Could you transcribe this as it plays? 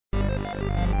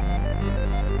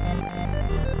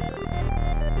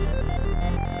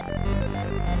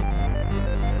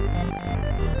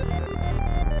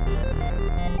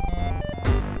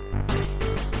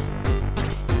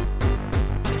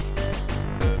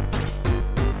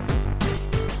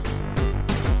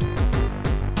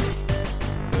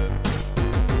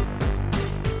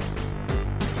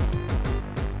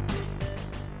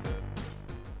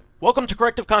Welcome to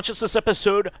Corrective Consciousness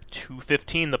episode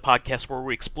 215, the podcast where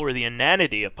we explore the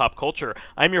inanity of pop culture.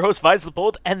 I'm your host,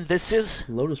 vysethebold, and this is...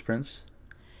 Lotus Prince.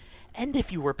 And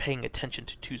if you were paying attention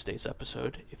to Tuesday's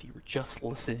episode, if you were just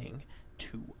listening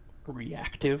to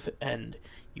Reactive and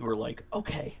you were like,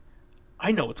 okay,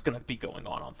 I know what's going to be going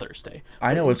on Thursday.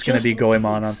 I know what's going to be going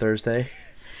on Thursday.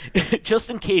 Just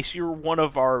in case you're one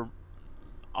of our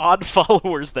odd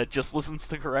followers that just listens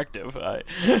to Corrective.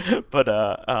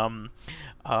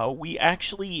 We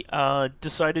actually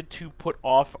decided to put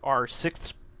off our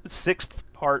sixth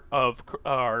part of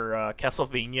our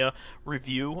Castlevania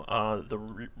review,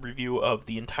 the review of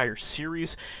the entire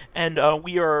series, and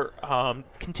we are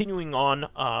continuing on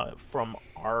from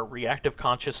our Reactive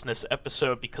Consciousness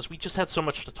episode because we just had so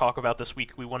much to talk about this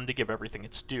week. We wanted to give everything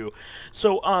its due.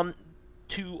 So,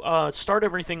 to start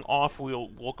everything off,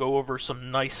 we'll go over some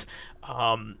nice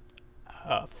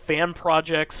fan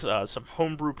projects, some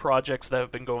homebrew projects that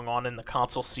have been going on in the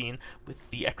console scene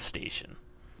with the XStation.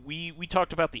 We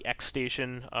talked about the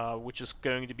XStation, which is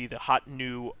going to be the hot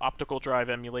new optical drive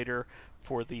emulator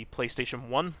for the PlayStation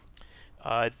 1.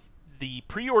 The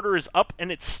pre-order is up,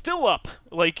 and it's still up.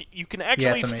 Like, you can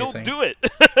actually still do it.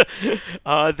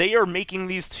 They are making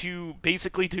these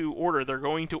basically to order. They're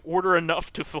going to order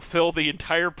enough to fulfill the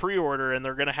entire pre-order, and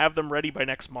they're going to have them ready by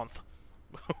next month.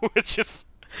 Which is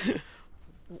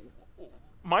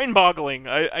mind-boggling.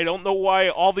 I don't know why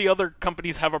all the other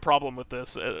companies have a problem with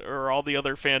this, or all the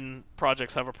other fan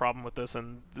projects have a problem with this,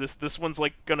 and this one's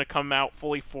like going to come out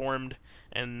fully formed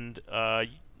and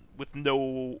with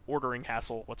no ordering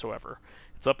hassle whatsoever.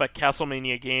 It's up at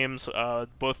Castlemania Games.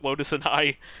 Both Lotus and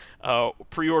I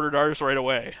pre-ordered ours right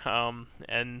away,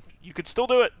 and you could still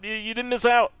do it. You didn't miss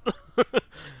out.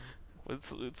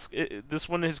 This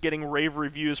one is getting rave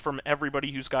reviews from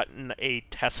everybody who's gotten a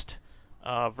test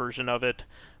version of it.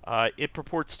 It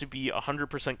purports to be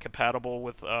 100% compatible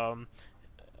with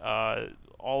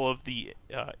all of the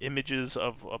images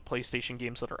of PlayStation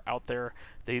games that are out there.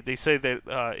 They say that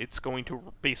it's going to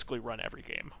basically run every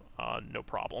game, no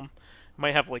problem.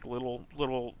 Might have like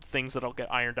little things that'll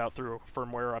get ironed out through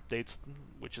firmware updates,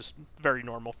 which is very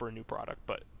normal for a new product.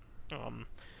 But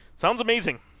sounds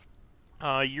amazing.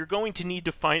 You're going to need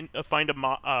to find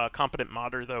a competent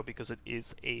modder though, because it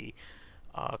is a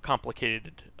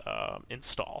complicated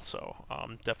install. So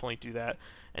definitely do that,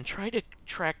 and try to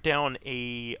track down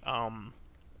a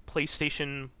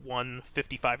PlayStation 1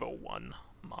 5501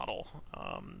 model.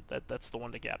 That's the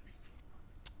one to get.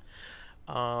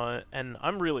 And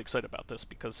I'm really excited about this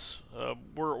because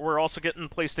we're also getting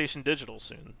PlayStation Digital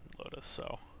soon, Lotus.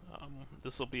 So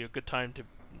this will be a good time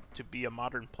to be a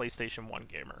modern PlayStation 1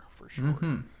 gamer for sure.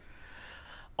 Mm-hmm.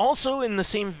 Also, in the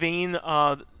same vein,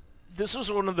 this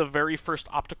was one of the very first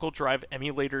optical drive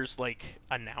emulators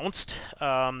announced.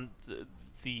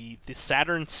 The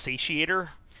Saturn Satiator.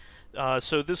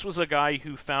 So this was a guy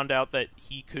who found out that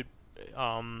he could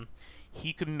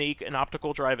make an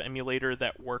optical drive emulator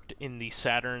that worked in the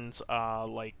Saturn's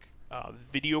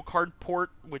video card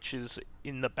port, which is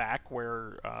in the back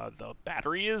where the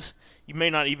battery is. You may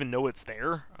not even know it's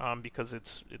there because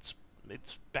it's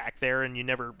back there, and you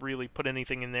never really put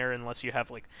anything in there unless you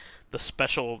have like the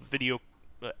special video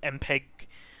MPEG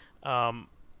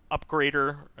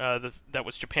upgrader that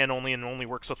was Japan only and only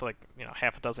works with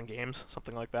half a dozen games,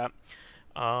 something like that.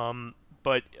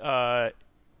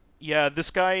 Yeah, this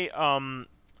guy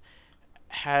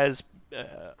has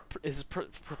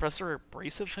Professor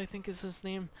Abrasive, I think is his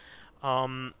name.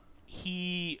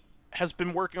 He has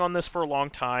been working on this for a long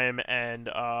time, and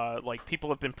people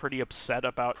have been pretty upset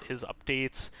about his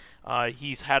updates.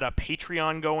 He's had a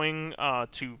Patreon going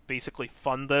to basically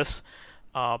fund this,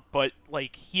 but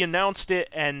he announced it,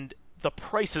 and the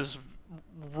price is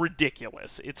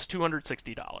ridiculous. It's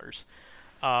 $260.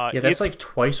 Yeah, that's like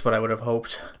twice what I would have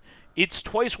hoped. It's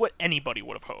twice what anybody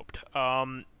would have hoped.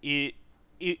 It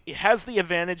has the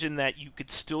advantage in that you could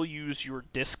still use your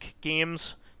disc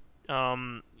games.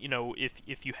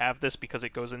 If you have this, because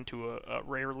it goes into a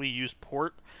rarely used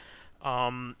port.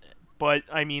 But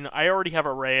I mean, I already have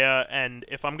a Rhea, and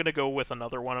if I'm gonna go with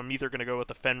another one, I'm either gonna go with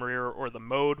the Fenrir or the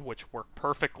Mode, which work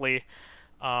perfectly,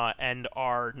 and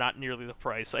are not nearly the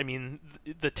price. I mean,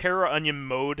 the Terra Onion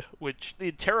Mode, which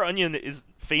the Terra Onion is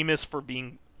famous for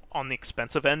being on the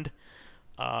expensive end,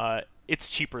 it's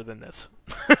cheaper than this.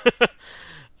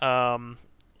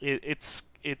 It's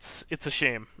a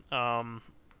shame.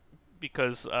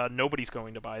 Because nobody's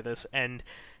going to buy this, and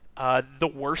the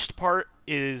worst part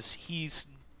is he's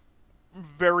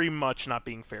very much not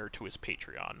being fair to his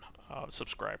Patreon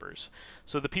subscribers.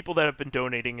 So the people that have been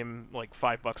donating him like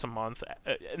 $5 a month,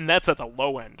 and that's at the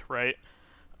low end, right?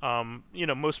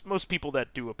 Most people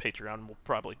that do a Patreon will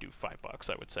probably do $5,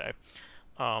 I would say.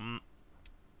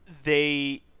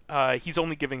 He's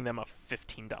only giving them a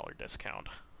 $15 discount.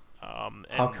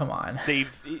 Oh, come on.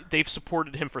 They've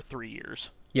supported him for 3 years.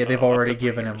 Yeah, they've already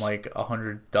given him like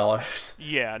 $100.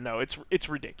 Yeah, no, it's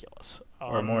ridiculous.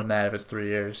 Or more than that if it's 3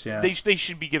 years. Yeah, they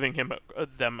should be giving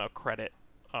them a credit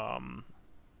on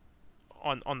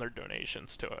their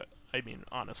donations to it. I mean,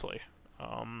 honestly,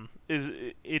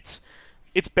 it's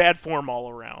bad form all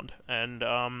around, and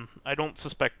I don't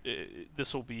suspect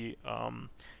this will be.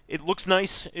 It looks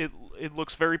nice. It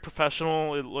looks very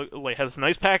professional. It has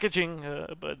nice packaging,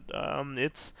 but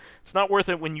it's not worth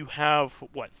it when you have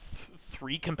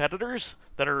 3 competitors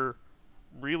that are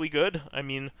really good. I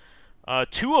mean,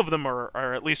 2 of them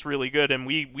are at least really good, and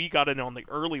we got in on the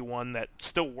early one that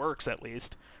still works at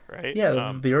least, right?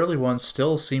 Yeah, the early one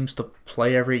still seems to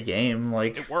play every game.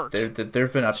 Like, it works. There've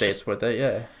been updates with it.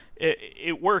 Yeah,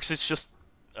 it works. It's just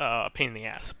a pain in the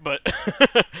ass, but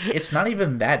it's not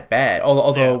even that bad.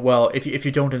 Although, well, if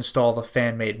you don't install the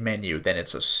fan-made menu, then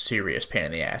it's a serious pain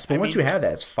in the ass. But once you have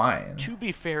that, it's fine. To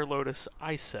be fair, Lotus,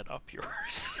 I set up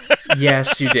yours.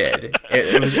 Yes, you did.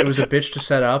 It was a bitch to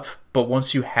set up, but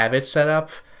once you have it set up,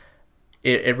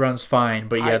 it runs fine.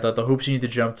 But yeah, the hoops you need to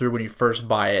jump through when you first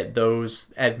buy it,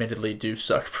 those admittedly do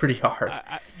suck pretty hard.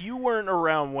 You weren't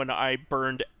around when I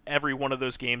burned every one of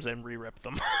those games and re-ripped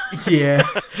them. Yeah,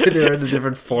 they're in a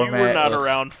different format. You were not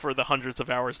around for the hundreds of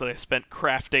hours that I spent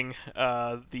crafting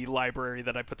the library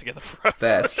that I put together for us.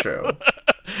 That's true.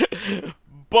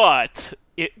 But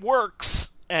it works,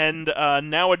 and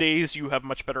nowadays you have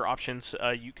much better options.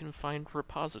 You can find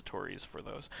repositories for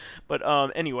those. But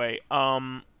anyway,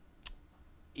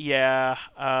 yeah,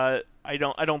 I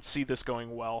don't see this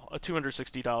going well.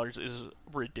 $260 is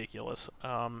ridiculous.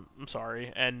 I'm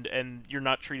sorry, and you're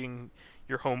not treating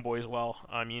your homeboys well.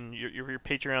 I mean, your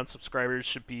Patreon subscribers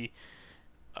should be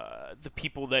the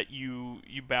people that you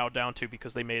bow down to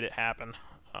because they made it happen.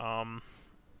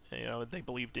 They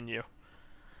believed in you.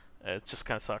 It just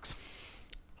kind of sucks.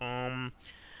 And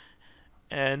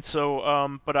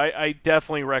so, but I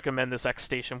definitely recommend this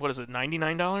XStation. What is it,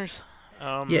 $99?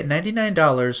 Yeah,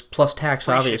 $99 plus tax,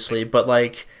 obviously, but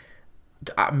like,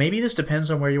 maybe this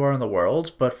depends on where you are in the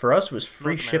world, but for us it was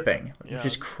free shipping, which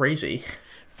is crazy.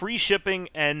 Free shipping,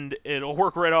 and it'll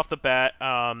work right off the bat,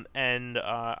 and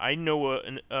I know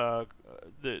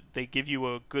they give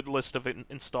you a good list of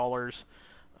installers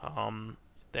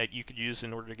that you could use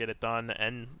in order to get it done,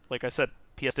 and like I said,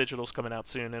 PS Digital's coming out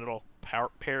soon, and it'll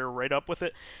pair right up with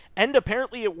it. And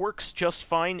apparently it works just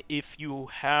fine if you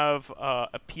have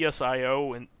a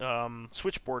PSIO and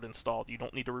switchboard installed. You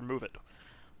don't need to remove it,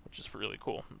 which is really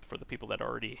cool for the people that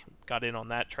already got in on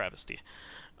that travesty.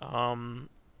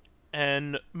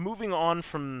 And moving on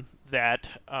from that,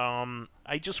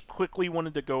 I just quickly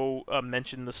wanted to go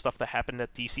mention the stuff that happened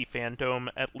at DC Fandome,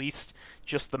 at least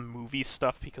just the movie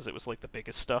stuff, because it was like the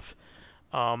biggest stuff.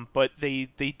 But they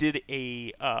did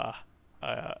a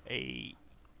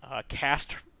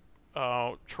cast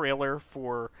trailer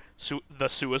for the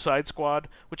Suicide Squad,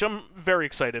 which I'm very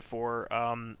excited for.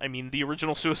 I mean, the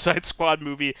original Suicide Squad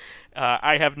movie,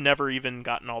 I have never even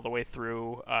gotten all the way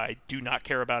through. I do not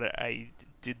care about it. I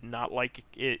did not like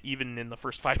it even in the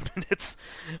first 5 minutes.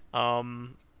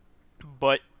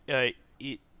 But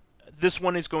this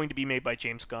one is going to be made by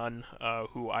James Gunn,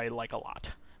 who I like a lot.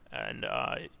 And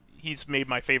he's made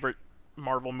my favorite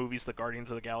Marvel movies, the Guardians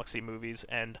of the Galaxy movies,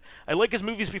 and I like his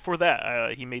movies before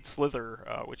that. He made Slither,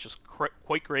 which is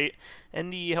quite great,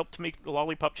 and he helped make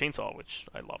Lollipop Chainsaw, which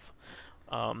I love.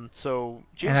 So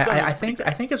James Gunn, I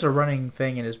think it's a running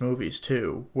thing in his movies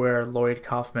too, where Lloyd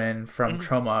Kaufman from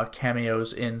Troma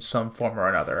cameos in some form or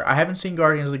another. I haven't seen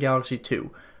Guardians of the Galaxy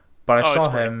 2, but I saw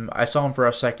him. I saw him for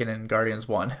a second in Guardians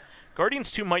 1.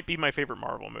 Guardians 2 might be my favorite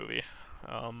Marvel movie.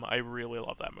 I really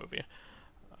love that movie.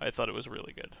 I thought it was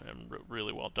really good and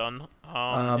really well done.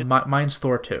 Mine's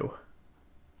Thor 2.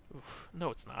 No,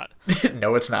 it's not.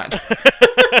 No, it's not.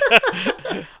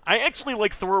 I actually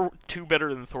like Thor 2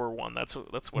 better than Thor 1. That's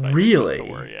what I really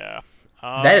think of Thor, yeah.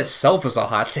 That itself is a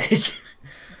hot take.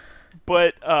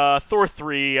 But Thor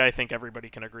 3, I think everybody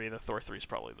can agree that Thor 3 is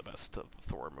probably the best of the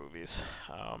Thor movies.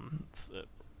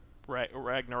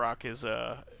 Ragnarok was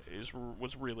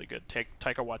really good. Taika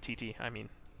Waititi, I mean,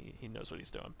 he knows what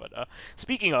he's doing. But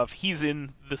speaking of, he's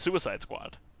in the Suicide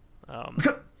Squad.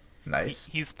 Nice.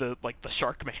 He's the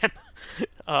Shark Man.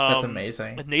 That's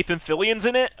amazing. Nathan Fillion's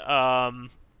in it.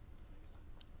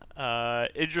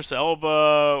 Idris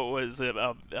Elba was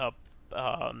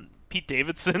Pete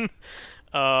Davidson.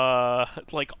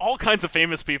 Like all kinds of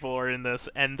famous people are in this,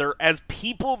 and they're as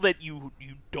people that you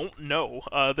don't know.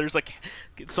 There's like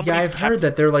somebody's I've heard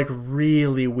that they're like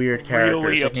really weird characters.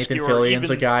 Really like Nathan obscure. Fillion's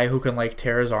a guy who can like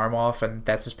tear his arm off, and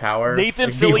that's his power. Nathan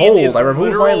like, Fillion Behold, is I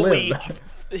removed my literally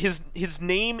limb. his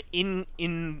name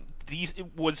in these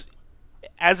was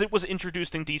as it was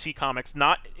introduced in DC Comics,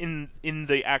 not in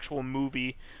the actual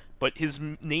movie. But his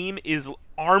name is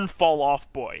Arm Fall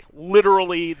Off Boy.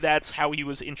 Literally, that's how he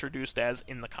was introduced as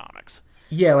in the comics.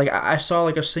 Yeah, like I saw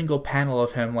like a single panel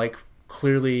of him, like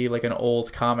clearly like an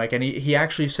old comic, and he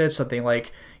actually said something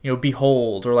like,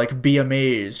 behold, or like be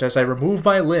amazed as I remove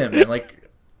my limb, and like,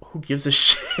 who gives a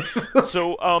shit?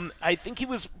 So, I think he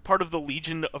was part of the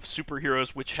Legion of Superheroes,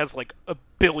 which has like a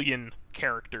billion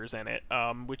characters in it,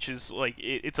 which is like,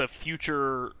 it's a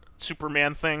future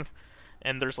Superman thing.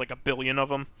 And there's like a billion of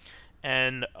them,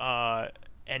 and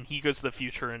he goes to the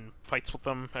future and fights with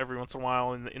them every once in a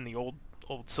while in the old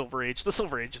Silver Age. The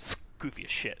Silver Age is goofy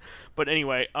as shit. But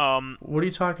anyway, what are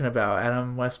you talking about?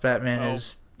 Adam West Batman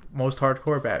is most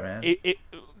hardcore Batman.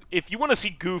 If you want to see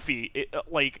goofy,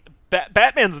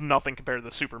 Batman's nothing compared to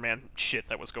the Superman shit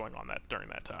that was going on during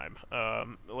that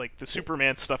time. Like the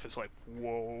Superman stuff is like,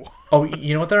 whoa. Oh,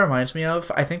 you know what that reminds me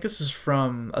of? I think this is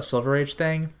from a Silver Age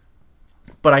thing.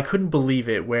 But I couldn't believe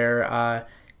it where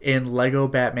in Lego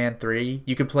Batman 3,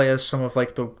 you could play as some of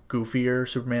like the goofier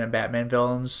Superman and Batman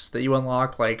villains that you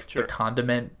unlock, like the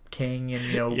Condiment King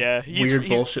and, weird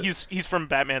bullshit. He's from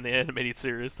Batman the Animated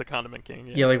Series, the Condiment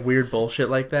King. Yeah, like weird bullshit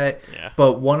like that. Yeah.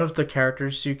 But one of the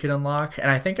characters you could unlock,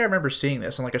 and I think I remember seeing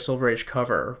this on like a Silver Age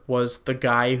cover, was the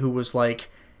guy who was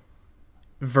like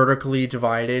vertically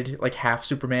divided, like half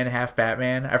Superman, half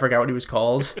Batman. I forgot what he was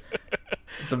called.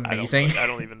 It's amazing. I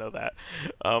don't even know that.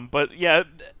 But yeah,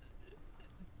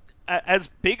 as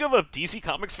big of a DC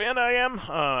Comics fan I am,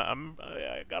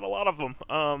 I got a lot of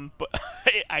them. But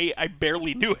I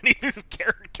barely knew any of these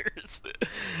characters.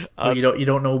 You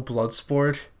don't know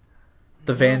Bloodsport,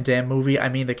 the Van Damme movie? I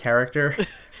mean the character.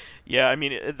 Yeah, I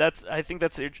mean I think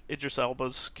that's Idris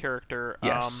Elba's character.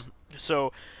 Yes.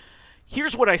 So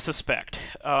here's what I suspect.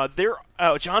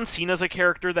 John Cena's a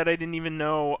character that I didn't even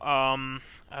know.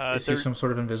 Is he some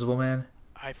sort of Invisible Man?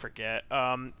 I forget.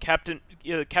 Captain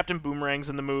Boomerang's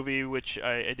in the movie, which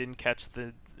I didn't catch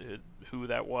who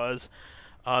that was.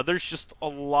 There's just a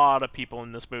lot of people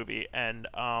in this movie, and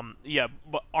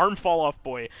but Arm Fall Off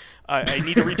Boy, I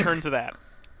need to return to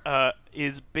that.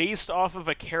 Is based off of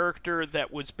a character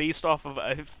that was based off of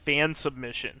a fan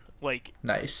submission. Like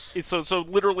nice. So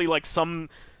literally like some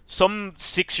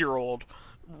 6-year-old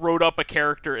wrote up a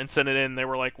character and sent it in. They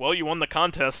were like, well, you won the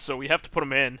contest, so we have to put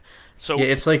him in. So yeah,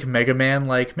 it's like Mega Man,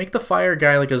 like, make the fire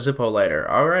guy like a Zippo lighter.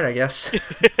 All right, I guess.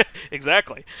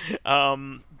 Exactly.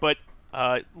 But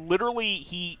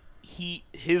literally,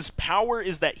 his power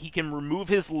is that he can remove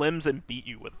his limbs and beat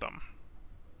you with them.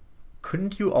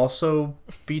 Couldn't you also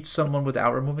beat someone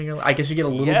without removing your... I guess you get a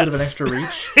little bit of an extra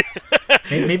reach.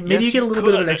 Maybe you get a little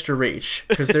bit of an extra reach,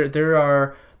 because there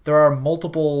are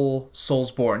multiple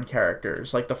Soulsborne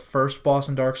characters, like the first boss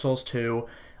in Dark Souls 2,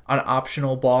 an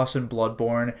optional boss in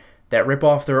Bloodborne, that rip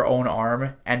off their own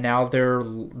arm, and now their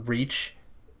reach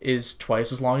is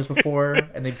twice as long as before,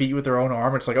 and they beat you with their own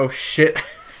arm. It's like, oh shit.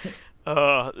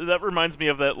 That reminds me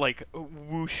of that like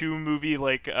wushu movie,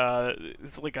 like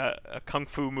it's like a kung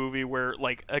fu movie where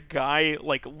like a guy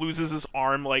like loses his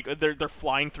arm, like they're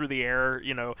flying through the air,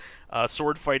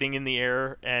 sword fighting in the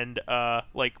air, and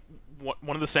like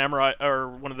one of the samurai or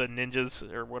one of the ninjas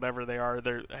or whatever they are,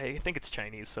 I think it's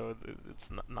Chinese, so it's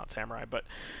not samurai, but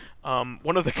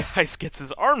one of the guys gets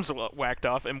his arms whacked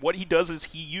off, and what he does is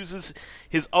he uses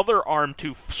his other arm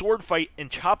to sword fight and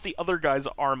chop the other guy's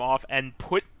arm off and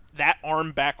put that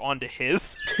arm back onto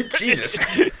his Jesus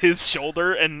his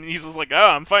shoulder, and he's just like, oh,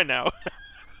 I'm fine now.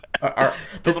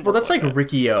 That's like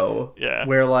Rikio, yeah,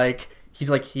 where like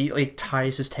he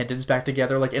ties his tendons back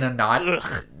together like in a knot.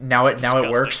 Ugh, now it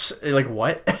works. Like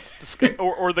what?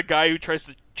 or the guy who tries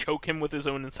to choke him with his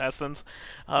own intestines.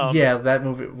 Yeah, that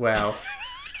movie. Wow.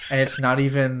 And it's not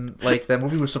even like that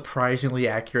movie was surprisingly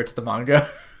accurate to the manga.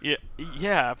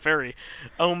 Yeah, very.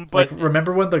 But like,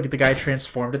 remember when the guy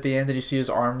transformed at the end and you see his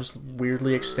arms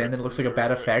weirdly extend and it looks like a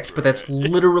bad effect, but that's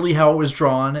literally how it was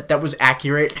drawn. That was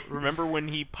accurate. Remember when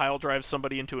he pile drives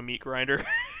somebody into a meat grinder?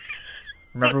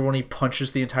 Remember when he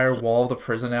punches the entire wall of the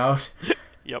prison out?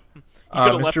 Yep.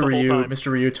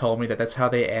 Mr. Ryu told me that's how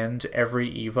they end every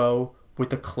Evo, with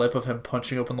the clip of him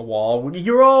punching open the wall.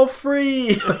 You're all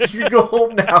free! Like, you can go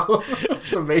home now.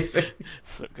 It's amazing.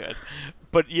 So good.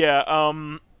 But yeah,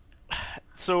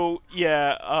 so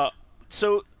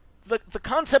the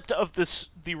concept of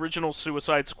the original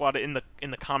Suicide Squad in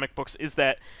the comic books is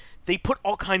that they put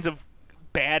all kinds of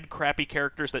bad, crappy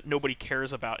characters that nobody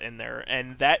cares about in there,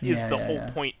 and that is the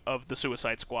whole point of the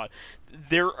Suicide Squad.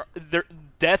 Their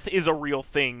death is a real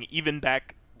thing, even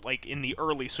back like in the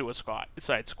early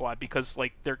Suicide Squad, because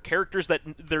like they're characters that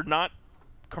they're not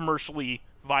commercially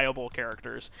viable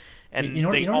characters, and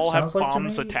they all have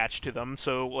bombs attached to them.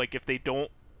 So like if they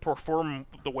don't perform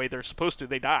the way they're supposed to,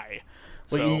 they die.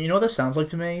 Well, you know what this sounds like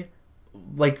to me?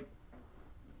 Like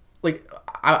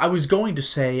I was going to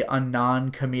say a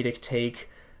non-comedic take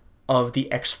of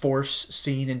the X-Force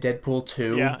scene in Deadpool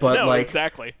 2, but no, like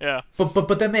exactly, yeah.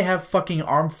 But then they have fucking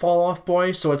arm fall off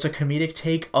boy, so it's a comedic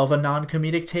take of a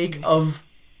non-comedic take of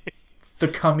the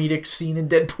comedic scene in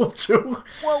Deadpool 2.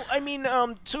 Well, I mean,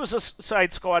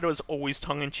 Suicide Squad was always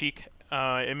tongue-in-cheek.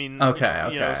 I mean, okay.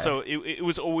 You know, so it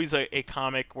was always a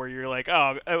comic where you're like,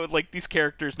 oh, like these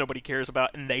characters nobody cares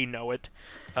about, and they know it.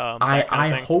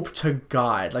 I hope to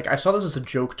God, like I saw this as a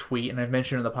joke tweet, and I've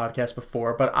mentioned it in the podcast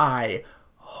before, but I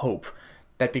hope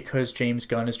that because James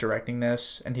Gunn is directing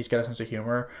this and he's got a sense of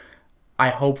humor, I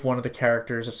hope one of the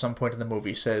characters at some point in the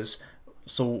movie says,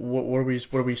 so what are we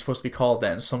supposed to be called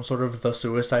then? Some sort of the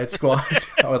Suicide Squad?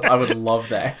 I would love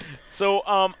that. So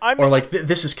or like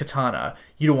this is Katana.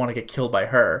 You don't want to get killed by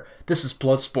her. This is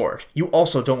Bloodsport. You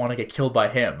also don't want to get killed by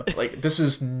him. Like this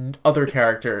is other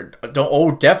character.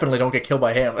 Definitely don't get killed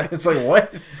by him. It's like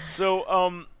what?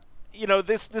 So you know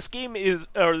this game is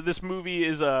or this movie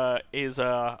is like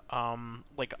a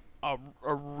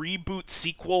reboot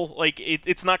sequel. Like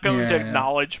it's not going to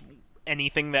acknowledge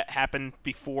anything that happened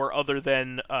before, other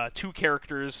than three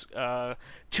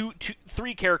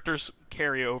characters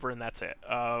carry over, and that's it.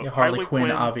 Harley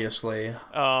Quinn, obviously.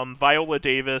 Viola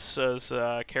Davis as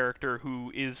a character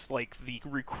who is like the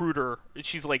recruiter.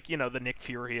 She's like, you know, the Nick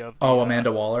Fury of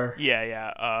Amanda Waller.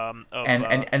 Yeah.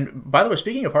 And by the way,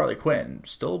 speaking of Harley Quinn,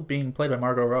 still being played by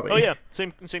Margot Robbie. Oh yeah,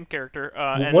 same character.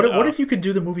 What if you could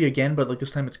do the movie again, but like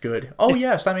this time it's good? Oh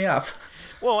yeah, sign me up.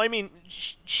 Well, I mean,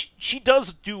 she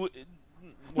does do.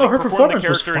 No, her performance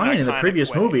was fine in the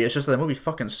previous movie. It's just that the movie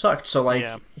fucking sucked. So like,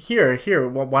 here,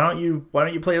 why don't you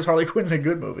play as Harley Quinn in a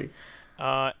good movie?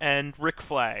 And Rick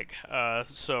Flag.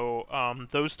 So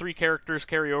those three characters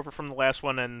carry over from the last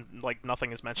one, and like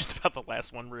nothing is mentioned about the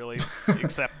last one really,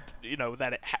 except you know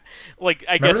that like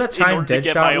I Remember guess that time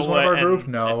Deadshot was one of our group?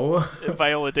 No,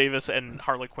 Viola Davis and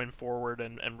Harley Quinn forward,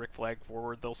 and Rick Flag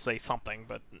forward. They'll say something,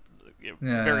 but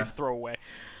very throwaway.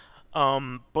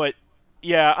 But.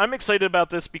 Yeah, I'm excited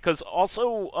about this because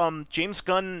also James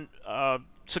Gunn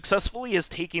successfully has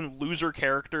taken loser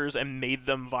characters and made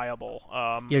them viable.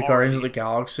 Guardians of the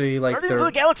Galaxy, like Guardians of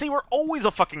the Galaxy were always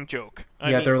a fucking joke.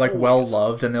 I mean, they're like well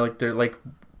loved, and they're like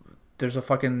there's a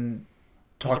fucking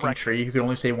talking tree who can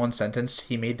only say one sentence.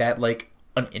 He made that like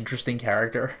an interesting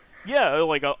character. Yeah,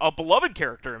 like a beloved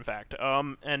character, in fact.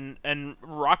 And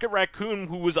Rocket Raccoon,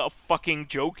 who was a fucking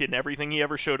joke in everything he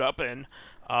ever showed up in,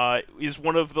 is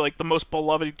one of the most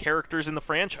beloved characters in the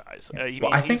franchise.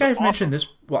 I think I've mentioned this.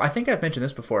 Well, I think I've mentioned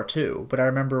this before too. But I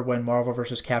remember when Marvel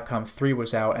vs. Capcom 3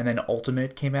 was out, and then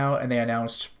Ultimate came out, and they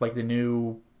announced like the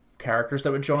new characters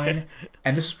that would join,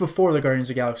 and this is before the Guardians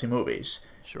of the Galaxy movies.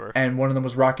 Sure. And one of them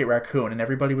was Rocket Raccoon, and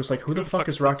everybody was like, "Who the fuck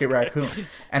is Rocket Raccoon?"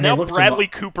 And now they looked Bradley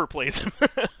Cooper plays him.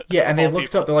 Yeah, and they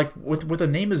looked up. They're like, with a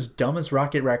name as dumb as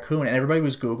Rocket Raccoon, and everybody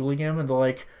was googling him, and they're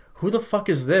like, "Who the fuck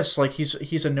is this? Like,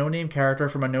 he's a no-name character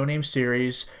from a no-name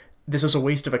series. This is a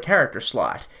waste of a character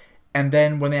slot." And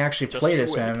then when they actually played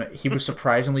as him, he was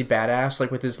surprisingly badass,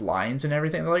 like with his lines and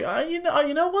everything. They're like, you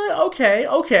know what?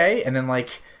 Okay. And then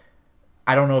like,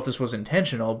 I don't know if this was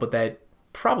intentional, but that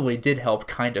probably did help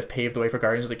kind of pave the way for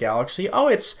Guardians of the Galaxy. Oh,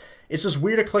 it's this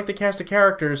weird eclectic cast of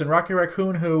characters, and Rocket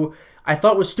Raccoon, who I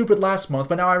thought was stupid last month,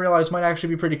 but now I realize might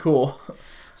actually be pretty cool.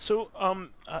 So,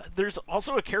 there's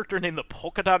also a character named the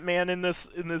Polka Dot Man in this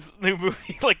new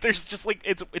movie. Like, there's just like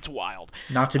it's wild.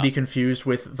 Not to be confused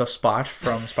with the Spot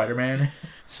from Spider-Man.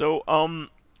 So,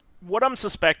 what I'm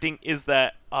suspecting is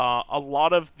that a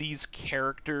lot of these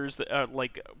characters that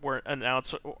were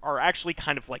announced are actually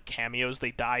kind of like cameos.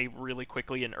 They die really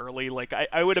quickly and early. Like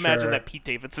I would imagine that Pete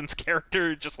Davidson's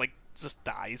character just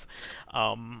dies.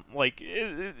 Like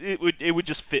it would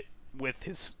just fit with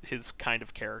his kind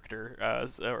of character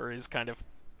or his kind of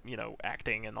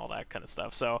acting and all that kind of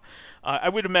stuff. So I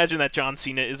would imagine that John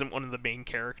Cena isn't one of the main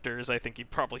characters. I think he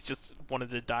probably just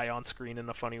wanted to die on screen in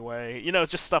a funny way.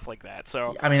 Just stuff like that.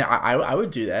 So I mean, I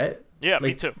would do that. Yeah,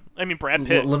 me too. I mean, Brad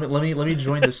Pitt. Let me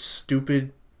join this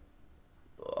stupid.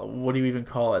 What do you even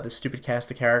call it? This stupid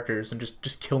cast of characters, and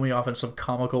just kill me off in some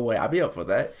comical way. I'd be up for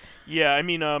that. Yeah, I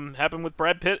mean, happened with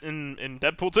Brad Pitt in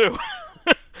Deadpool 2.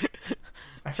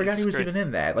 I forgot he was Christ. even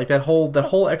in that. Like that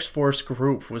whole X-Force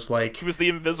group was like He was the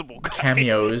invisible guy.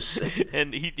 Cameos.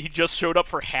 And he just showed up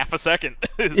for half a second,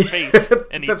 his face,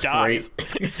 and he That's dies.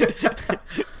 great.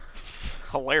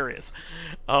 Hilarious.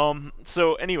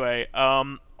 So anyway,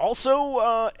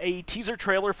 also a teaser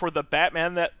trailer for the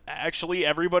Batman that actually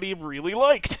everybody really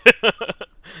liked.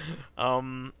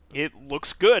 It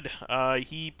looks good.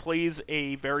 He plays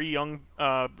a very young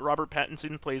Robert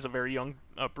Pattinson plays a very young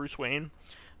Bruce Wayne.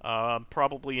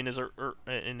 Probably in his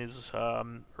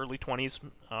early 20s.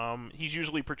 He's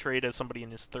usually portrayed as somebody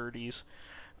in his 30s.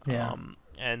 Yeah.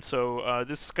 And so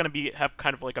this is going to have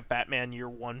kind of like a Batman Year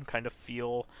One kind of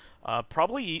feel.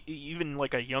 Probably even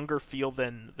like a younger feel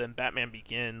than Batman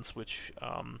Begins, which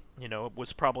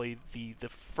was probably the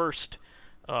first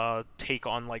take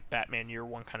on like Batman Year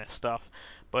One kind of stuff.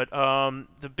 But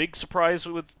the big surprise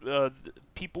with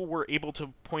people were able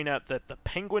to point out that the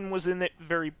Penguin was in it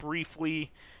very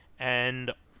briefly, and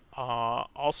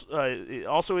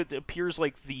also it appears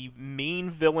like the main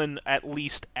villain, at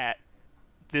least at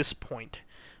this point,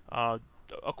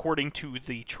 according to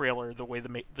the trailer, the way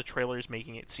the trailer is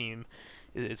making it seem,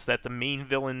 is that the main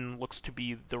villain looks to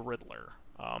be the Riddler.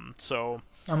 So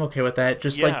I'm okay with that.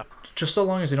 Just so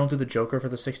long as they don't do the Joker for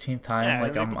the 16th time,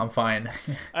 I'm fine.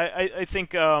 I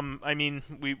think I mean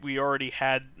we already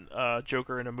had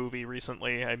Joker in a movie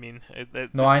recently. I mean,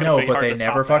 no, I know, but they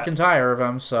never fucking tire of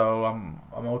him, so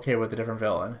I'm okay with a different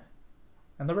villain.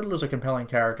 And the Riddler's a compelling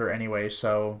character anyway,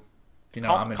 so I'm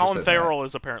interested. Colin Farrell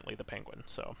is apparently the Penguin,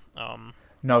 so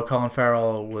no, Colin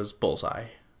Farrell was Bullseye.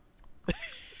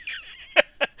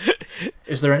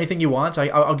 Is there anything you want?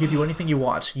 I'll give you anything you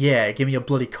want. Yeah, give me a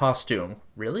bloody costume.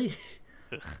 Really?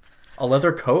 A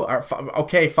leather coat?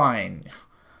 Okay, fine.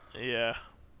 Yeah.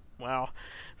 Wow.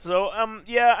 So,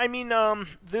 yeah, I mean,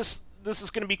 this is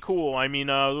going to be cool. I mean,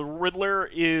 the Riddler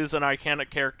is an iconic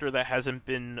character that hasn't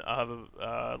been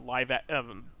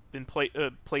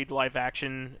played live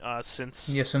action since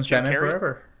since Jim Batman Carrey.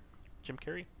 Forever. Jim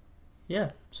Carrey?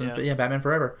 Yeah, Batman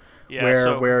Forever.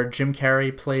 Yeah, where Jim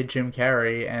Carrey played Jim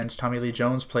Carrey and Tommy Lee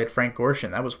Jones played Frank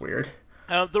Gorshin. That was weird.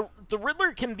 The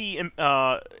Riddler can be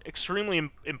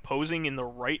extremely imposing in the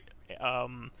right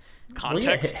context. Well,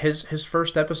 yeah, his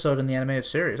first episode in the animated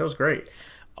series, that was great.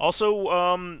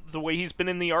 Also, the way he's been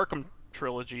in the Arkham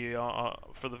trilogy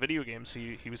for the video games,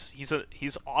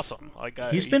 he's awesome. Like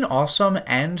he's been awesome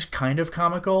and kind of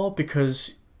comical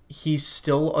because he's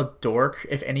still a dork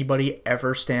if anybody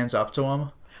ever stands up to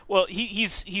him. Well,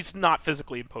 he's not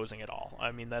physically imposing at all.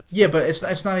 I mean, that's but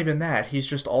it's not even that. He's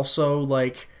just also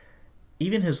like,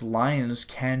 even his lines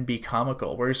can be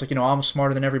comical, where he's like, I'm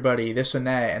smarter than everybody, this and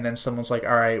that, and then someone's like,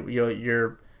 all right,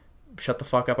 you're shut the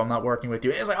fuck up, I'm not working with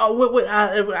you. And it's like, oh wait,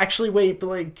 actually wait, but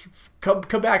like,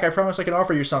 come back, I promise I can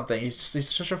offer you something. He's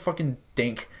such a fucking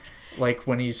dink, like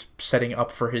when he's setting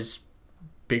up for his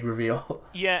big reveal.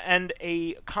 Yeah, and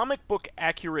a comic book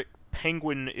accurate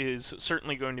Penguin is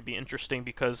certainly going to be interesting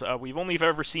because we've only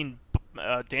ever seen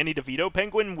Danny DeVito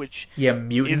Penguin, which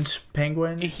mutant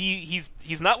Penguin. He's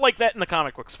not like that in the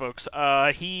comic books, folks.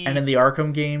 And in the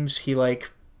Arkham games, he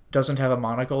like doesn't have a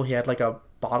monocle. He had like a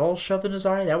bottle shoved in his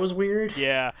eye. That was weird.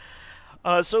 Yeah.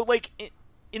 So like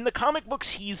in the comic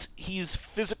books, he's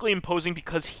physically imposing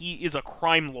because he is a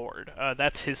crime lord.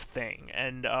 That's his thing,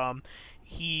 and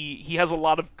he has a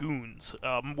lot of goons,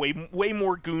 way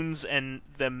more goons, and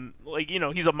them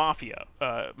he's a mafia.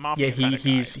 Yeah,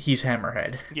 he's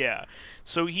Hammerhead. Yeah,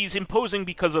 so he's imposing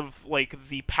because of like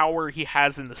the power he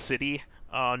has in the city,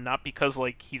 not because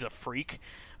like he's a freak.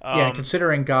 Yeah, and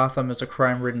considering Gotham is a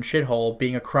crime-ridden shithole,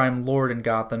 being a crime lord in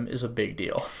Gotham is a big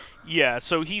deal. Yeah,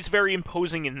 so he's very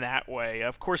imposing in that way.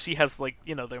 Of course, he has the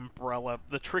umbrella,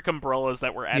 the trick umbrellas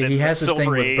that were added. Yeah, he has the his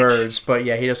Silver thing Age. with birds, but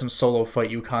yeah, he doesn't solo fight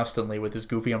you constantly with his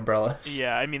goofy umbrellas.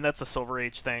 Yeah, I mean that's a Silver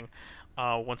Age thing,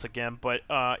 once again. But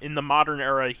in the modern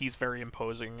era, he's very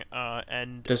imposing.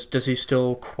 And does he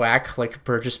still quack like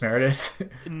Burgess Meredith?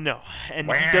 No,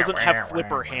 and he doesn't have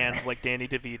flipper hands like Danny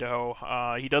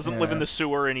DeVito. He doesn't live in the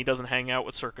sewer, and he doesn't hang out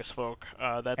with circus folk.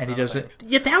 He doesn't.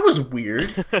 Yeah, that was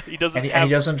weird. He doesn't.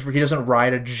 And he doesn't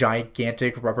ride a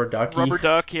gigantic rubber ducky. Rubber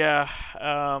duck, yeah.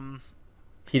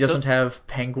 He doesn't have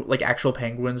actual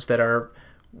penguins that are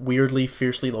weirdly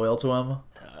fiercely loyal to him.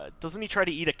 Doesn't he try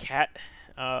to eat a cat?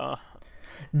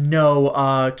 No,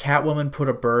 Catwoman put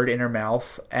a bird in her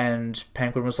mouth, and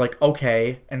Penguin was like,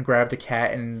 okay, and grabbed the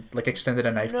cat and like extended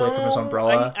a knife blade from his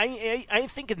umbrella. I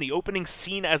think in the opening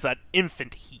scene as an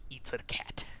infant, he eats a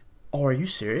cat. Oh, are you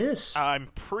serious? I'm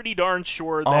pretty darn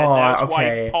sure that Oh, that's why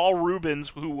okay. Paul Rubens,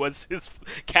 who was his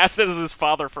casted as his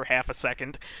father for half a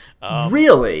second,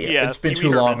 Really? yeah, It's been Pee Wee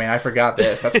too long, Herman, man. I forgot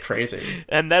this. That's crazy.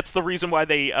 and that's the reason why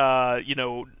they,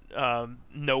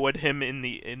 Noah'd him in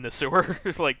the sewer.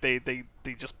 Like they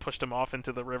just pushed him off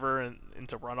into the river and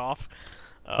into runoff.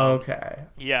 Okay.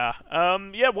 Yeah.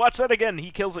 Yeah. Watch that again.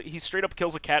 He straight up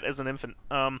kills a cat as an infant.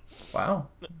 Wow.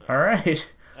 All right.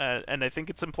 And I think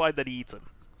it's implied that he eats it.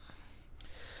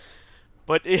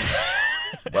 But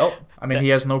Well, I mean, he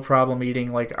has no problem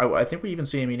eating, like, I think we even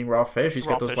see him eating raw fish. He's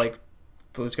Raw got those, fish. like,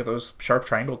 he's got those sharp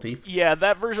triangle teeth. yeah,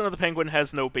 that version of the penguin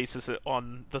has no basis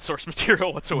on the source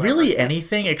material whatsoever. Really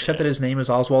anything except that his name is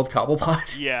Oswald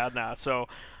Cobblepot. Yeah. Nah. So,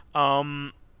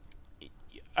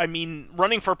 I mean,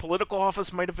 running for political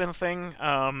office might have been a thing.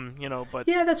 But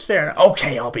Yeah, that's fair.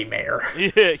 Okay, I'll be mayor.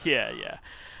 yeah.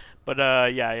 But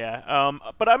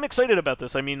but I'm excited about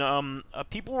this. I mean,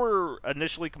 people were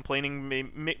initially complaining,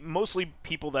 mostly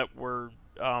people that were,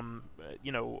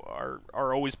 are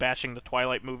always bashing the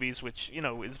Twilight movies, which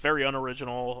is very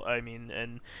unoriginal. I mean,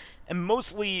 and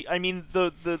mostly, I mean,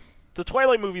 the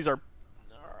Twilight movies are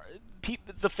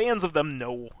the fans of them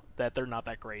know that they're not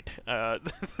that great.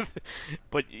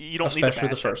 But you don't need to Especially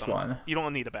the bash first them. one. You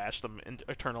don't need to bash them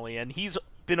eternally. And he's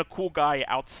been a cool guy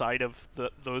outside of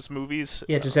those movies.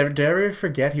 Yeah, did I ever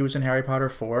forget he was in Harry Potter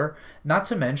 4? Not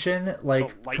to mention,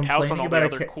 like, The Lighthouse and complaining all the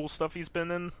about other cool stuff he's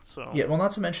been in. So Yeah, well,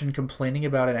 not to mention complaining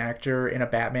about an actor in a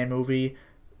Batman movie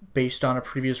based on a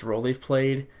previous role they've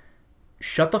played.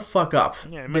 Shut the fuck up.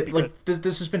 Yeah, it might be Like,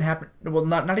 this has been happening. Well,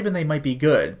 not even they might be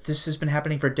good. This has been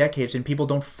happening for decades, and people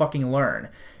don't fucking learn.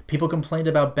 People complained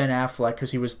about Ben Affleck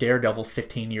because he was Daredevil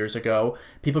 15 years ago.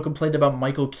 People complained about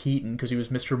Michael Keaton because he was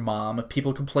Mr. Mom.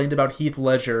 People complained about Heath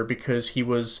Ledger because he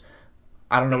was,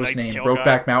 I don't know his Knight's name, Tale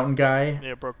Brokeback guy. Mountain guy.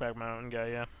 Yeah, Brokeback Mountain guy.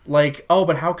 Yeah. Like, oh,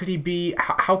 but how could he be?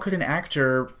 How could an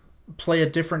actor play a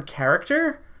different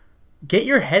character? Get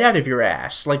your head out of your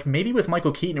ass. Like, maybe with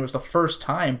Michael Keaton it was the first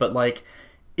time, but like,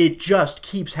 it just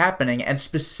keeps happening, and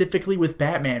specifically with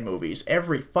Batman movies,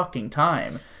 every fucking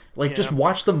time. Like, just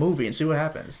watch the movie and see what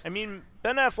happens. I mean,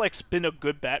 Ben Affleck's been a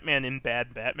good Batman in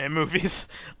bad Batman movies,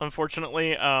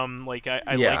 unfortunately. Like, I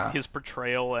Yeah. like his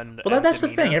portrayal and Well, that's the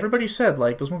demeanor. thing. Everybody said,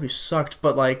 like, those movies sucked,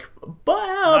 but, like, Not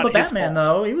but his Batman, fault.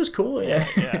 though, he was cool. Yeah.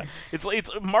 Yeah, it's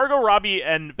Margot Robbie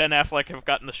and Ben Affleck have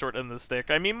gotten the short end of the stick.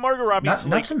 I mean, Margot Robbie's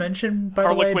Not to mention, by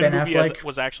the way, Harlequin Ben movie Affleck.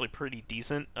 was actually pretty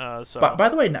decent. So By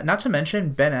the way, not to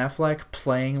mention Ben Affleck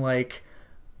playing, like,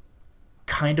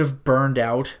 kind of burned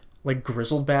out, like,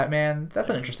 grizzled Batman. That's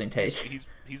an interesting take.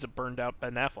 he's a burned out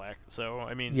Ben Affleck. So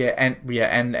I mean,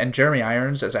 And Jeremy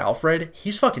Irons as Alfred,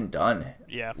 he's fucking done.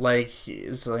 yeah. Like,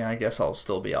 I guess I'll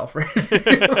still be Alfred.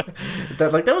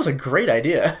 that was a great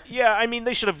idea. Yeah, I mean,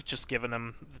 they should have just given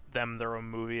them their own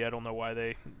movie. I don't know why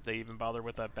they even bother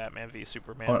with that Batman v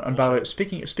Superman. Oh, and by the way,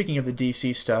 speaking of the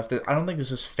DC stuff, I don't think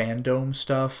this is Fandome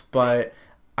stuff, but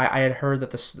I had heard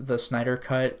that the Snyder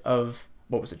cut of,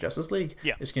 what was it, Justice League?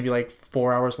 Yeah. It's gonna be like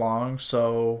 4 hours long,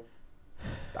 so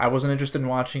I wasn't interested in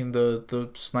watching the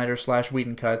Snyder /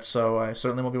 Whedon cut, so I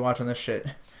certainly won't be watching this shit.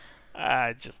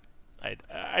 I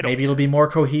don't. Maybe it'll be more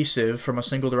cohesive from a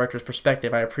single director's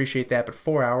perspective. I appreciate that, but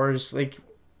 4 hours, like,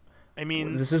 I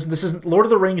mean, this is Lord of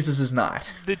the Rings. This is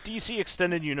not. the DC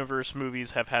Extended Universe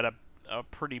movies have had a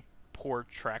pretty poor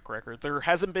track record. There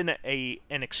hasn't been an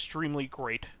extremely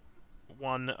great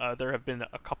one. There have been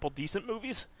a couple decent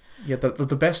movies. Yeah, the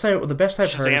best I've heard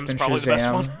has Shazam's been probably the best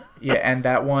Shazam. one. Yeah, and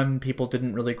that one people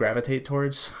didn't really gravitate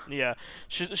towards. Yeah,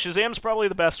 Shazam's probably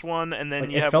the best one, and then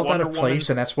Like, you it have felt Wonder out of place,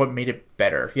 Woman. and that's what made it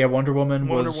better. Yeah, Wonder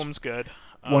Woman's good.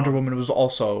 Wonder Woman was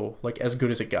also, like, as good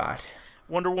as it got.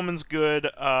 Wonder Woman's good.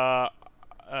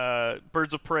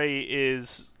 Birds of Prey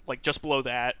is like just below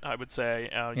that, I would say.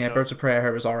 Birds of Prey I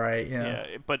heard was all right. Yeah.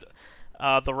 But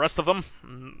the rest of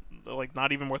them, like,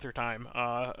 not even worth your time.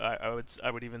 I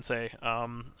would even say. I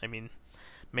mean,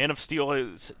 Man of Steel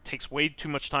takes way too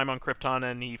much time on Krypton,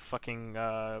 and he fucking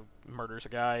murders a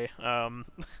guy.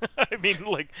 I mean,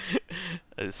 like,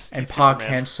 And Pa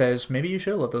Kent says maybe you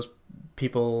should let those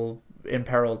people in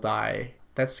peril die.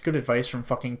 That's good advice from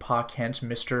fucking Pa Kent,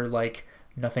 Mr. like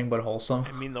nothing but wholesome.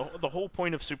 I mean, the whole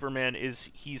point of Superman is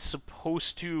he's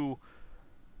supposed to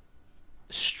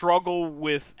struggle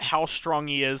with how strong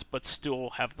he is, but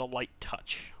still have the light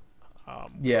touch.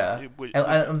 And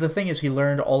the thing is, he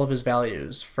learned all of his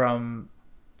values from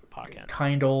Pa Kent.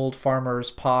 kind old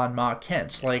farmers Pa and Ma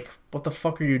Kent. Like, what the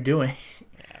fuck are you doing?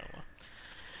 Yeah, I don't know.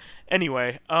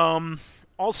 Anyway,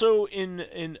 also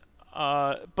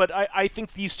but I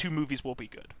think these two movies will be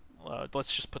good.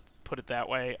 Let's just put put it that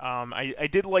way. I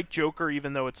did like Joker,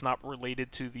 even though it's not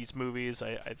related to these movies.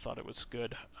 I thought it was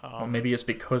good. Well, maybe it's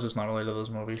because it's not related to those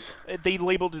movies. They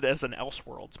labeled it as an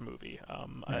Elseworlds movie. I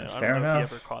don't know if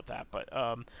you ever caught that, but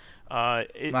I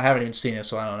haven't even seen it,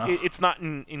 so I don't know. It's not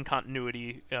in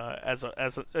continuity as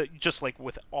a just like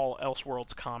with all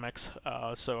Elseworlds comics.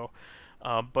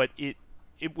 But it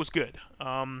was good.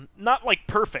 Not like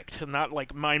perfect, not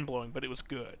like mind blowing, but it was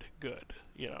good. Good,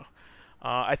 you know.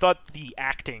 I thought the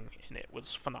acting in it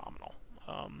was phenomenal.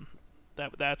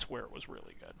 That's where it was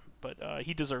really good. But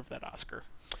he deserved that Oscar.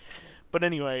 But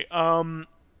anyway,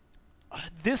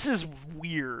 this is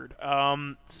weird.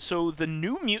 So the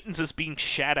New Mutants is being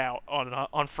shat out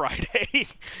on Friday.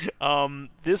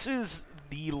 This is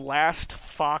the last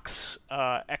Fox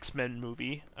X-Men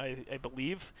movie, I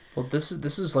believe. Well, this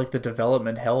is like the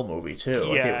development hell movie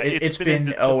too. Yeah, like it's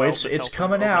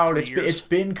coming out. It's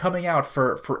been coming out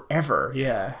for forever.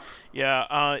 Yeah.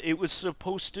 Yeah, it was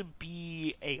supposed to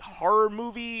be a horror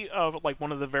movie of like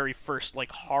one of the very first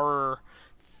like horror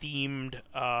themed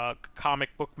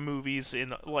comic book movies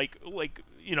in like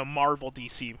Marvel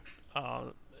DC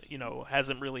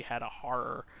hasn't really had a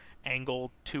horror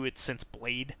angle to it since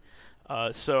Blade.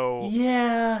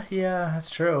 Yeah, that's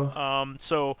true.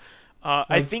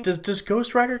 I think does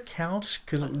Ghost Rider count?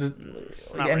 Because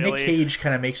really. Nick Cage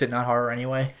kind of makes it not horror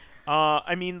anyway.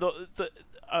 I mean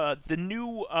the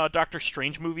new Doctor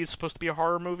Strange movie is supposed to be a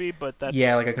horror movie, but that's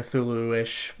like a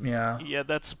Cthulhu-ish. Yeah,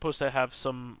 that's supposed to have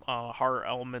some horror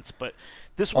elements, but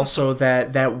this also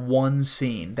that one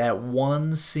scene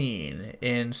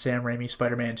in Sam Raimi's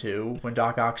Spider-Man 2 when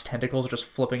Doc Ock's tentacles are just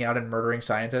flipping out and murdering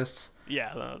scientists.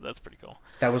 Yeah, that's pretty cool.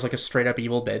 That was like a straight up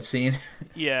Evil Dead scene.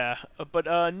 Yeah,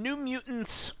 but New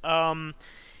Mutants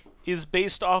is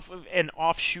based off of an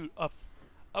offshoot of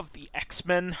the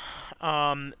X-Men,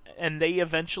 and they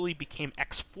eventually became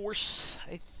X-Force,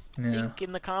 I think,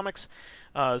 in the comics.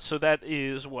 So that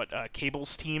is what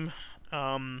Cable's team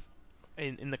in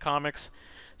the comics.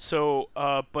 So,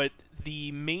 but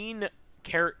the main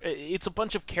it's a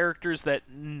bunch of characters that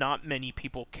not many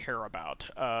people care about.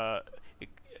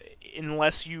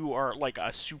 Unless you are like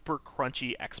a super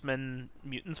crunchy X-Men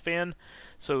Mutants fan.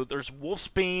 So there's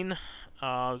Wolfsbane,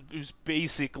 who's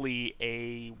basically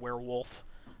a werewolf.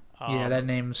 That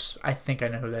name's... I think I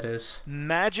know who that is.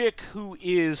 Magic, who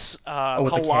is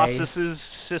Colossus's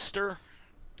sister.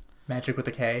 Magic with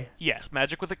a K? Yeah,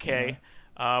 Magic with a K,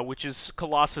 which is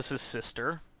Colossus's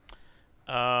sister.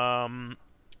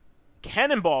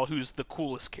 Cannonball, who's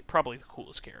probably the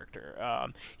coolest character.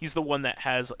 He's the one that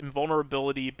has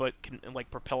invulnerability, but can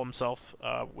like propel himself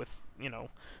with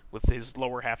his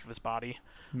lower half of his body.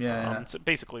 So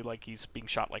basically, like he's being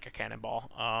shot like a cannonball.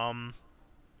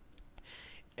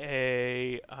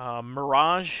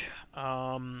 Mirage,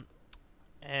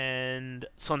 and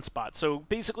Sunspot. So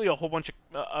basically, a whole bunch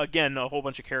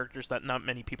of characters that not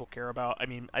many people care about. I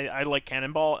mean, I like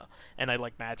Cannonball and I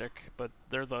like Magic, but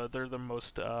they're the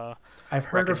most. I've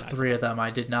heard of 3 of them.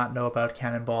 I did not know about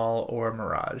Cannonball or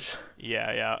Mirage.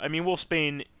 Yeah. I mean,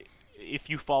 Wolfsbane. If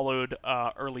you followed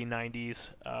early '90s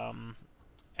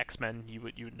X-Men, you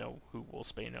would know who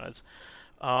Wolfsbane is.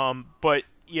 But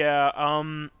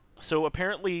yeah. So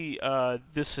apparently,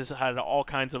 this has had all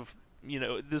kinds of.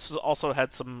 This has also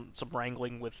had some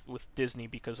wrangling with Disney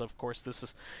because, of course, this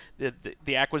is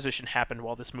the acquisition happened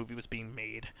while this movie was being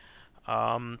made.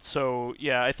 So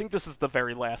yeah, I think this is the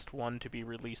very last one to be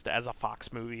released as a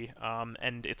Fox movie,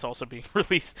 and it's also being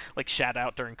released like shat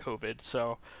out during COVID,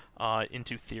 so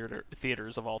into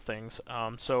theaters of all things.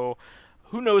 So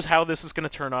who knows how this is going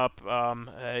to turn up?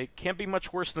 It can't be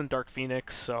much worse than Dark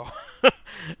Phoenix. So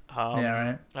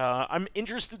yeah, right. I'm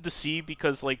interested to see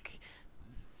because like.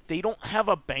 They don't have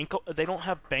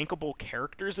bankable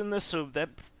characters in this, so that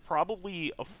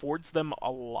probably affords them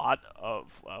a lot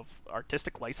of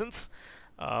artistic license,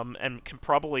 and can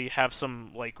probably have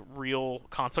some like real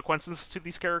consequences to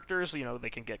these characters. They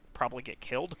can probably get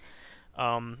killed.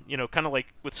 Kind of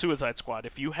like with Suicide Squad.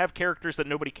 If you have characters that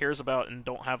nobody cares about and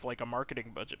don't have like a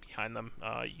marketing budget behind them,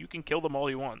 you can kill them all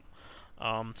you want.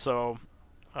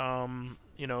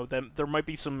 Then there might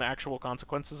be some actual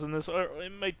consequences in this, or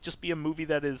it might just be a movie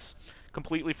that is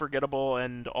completely forgettable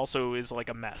and also is like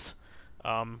a mess,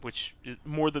 which it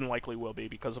more than likely will be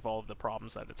because of all of the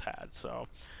problems that it's had. So,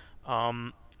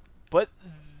 but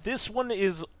this one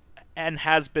is and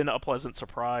has been a pleasant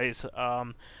surprise.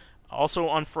 Also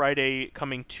on Friday,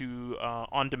 coming to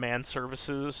on-demand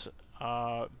services,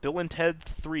 Bill and Ted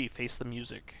 3: Face the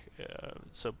Music.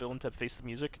 So Bill and Ted Face the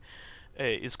Music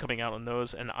is coming out on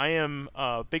those, and I am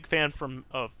a big fan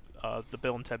of the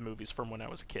Bill and Ted movies from when I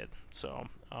was a kid. So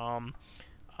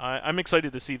I'm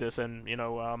excited to see this, and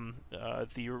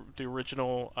the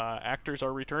original actors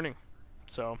are returning.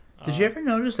 So Did you ever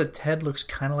notice that Ted looks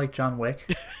kind of like John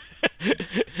Wick?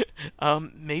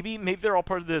 maybe they're all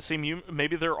part of the same.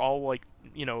 Maybe they're all like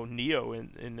Neo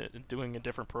in doing a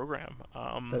different program.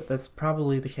 That's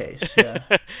probably the case. Yeah.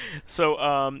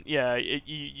 So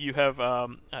you have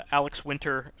Alex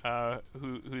Winter,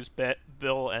 who's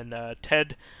Bill, and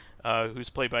Ted, who's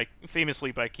played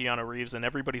famously by Keanu Reeves, and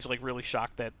everybody's like really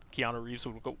shocked that Keanu Reeves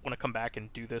would want to come back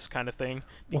and do this kind of thing.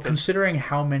 Well, considering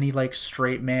how many like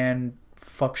straight man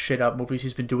fuck shit up movies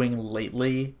he's been doing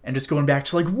lately, and just going back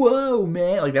to like, whoa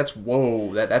man, like that's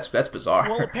bizarre.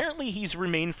 Well, apparently he's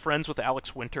remained friends with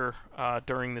Alex Winter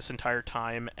during this entire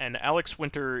time, and Alex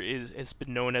Winter has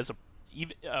been known as a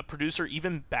producer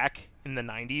even back in the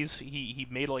 90s. He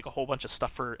made like a whole bunch of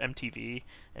stuff for MTV,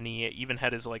 and he even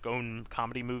had his like own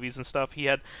comedy movies and stuff. He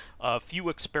had a few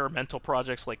experimental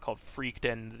projects like called Freaked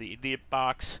and the Idiot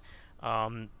Box.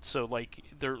 So like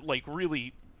they're like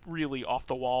really off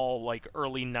the wall, like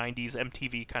early 90s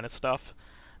MTV kind of stuff.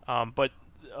 But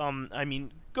I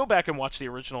mean, go back and watch the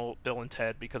original Bill and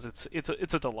Ted, because it's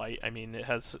a delight. I mean,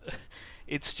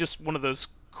 it's just one of those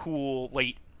cool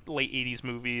late 80s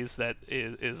movies that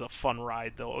is a fun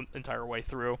ride the entire way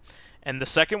through. And the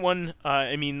second one,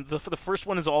 I mean, the first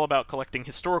one is all about collecting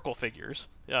historical figures,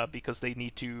 because they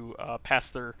need to pass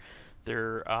their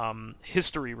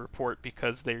history report,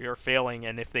 because they are failing,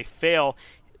 and if they fail,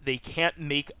 they can't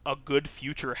make a good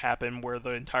future happen where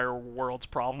the entire world's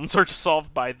problems are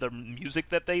solved by the music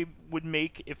that they would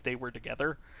make if they were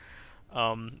together.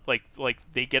 Like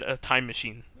they get a time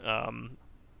machine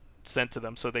sent to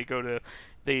them, so they go to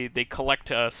they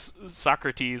collect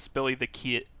Socrates, Billy the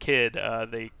Kid.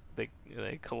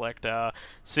 They collect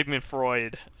Sigmund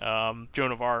Freud,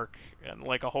 Joan of Arc, and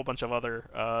like a whole bunch of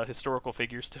other historical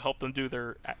figures to help them do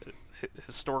their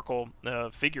historical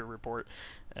figure report.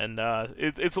 And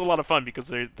it's a lot of fun, because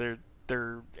they're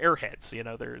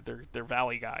airheads, they're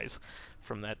valley guys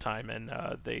from that time, and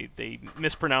they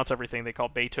mispronounce everything. They call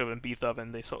Beethoven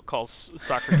Beethoven. They call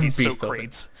Socrates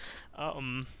Socrates.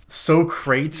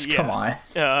 Socrates, yeah. Come on.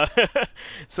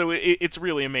 So it's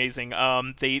really amazing.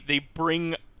 They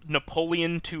bring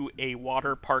Napoleon to a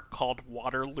water park called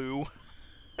Waterloo.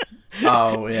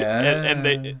 Oh yeah, and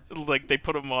they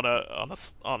put him on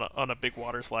a big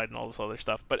water slide and all this other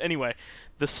stuff. But anyway,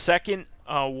 the second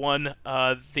one,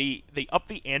 they up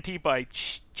the ante by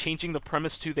changing the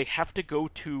premise to they have to go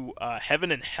to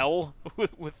heaven and hell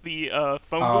with the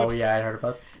phone booth. Oh yeah, I heard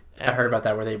about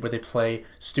that, where they play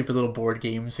stupid little board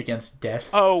games against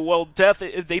death. Oh well, death.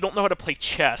 They don't know how to play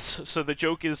chess, so the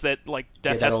joke is that like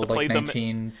death has to play them.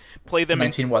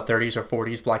 30s or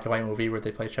 40s black and white movie where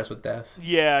they play chess with death.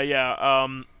 Yeah.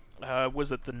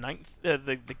 Was it the ninth,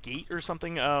 the gate or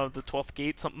something? The 12th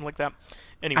gate, something like that.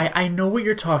 Anyway, I know what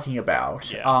you're talking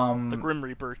about. Yeah. The Grim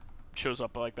Reaper shows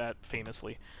up like that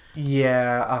famously.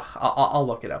 Yeah, I'll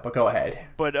look it up, but go ahead.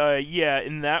 But yeah,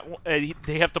 in that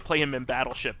they have to play him in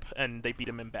Battleship, and they beat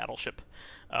him in Battleship.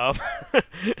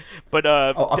 But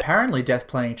apparently Death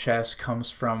playing chess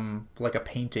comes from like a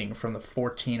painting from the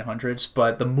 1400s,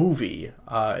 but the movie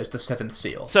is the Seventh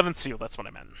Seal. Seventh Seal, that's what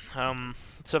I meant.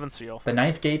 Seventh Seal. The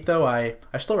Ninth Gate, though, I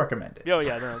still recommend it. Oh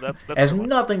yeah, no, that's it has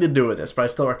nothing to do with this, but I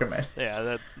still recommend it. Yeah,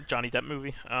 that Johnny Depp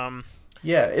movie.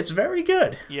 Yeah, it's very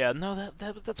good. Yeah, no,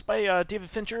 that's by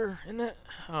David Fincher, isn't it?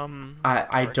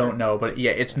 I don't know, but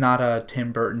yeah, it's not a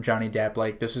Tim Burton Johnny Depp.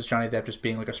 Like, this is Johnny Depp just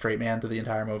being like a straight man through the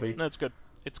entire movie. No, it's good.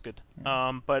 It's good.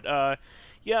 Yeah.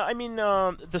 Yeah, I mean,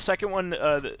 the second one,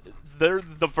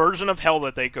 the version of hell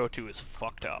that they go to is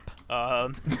fucked up,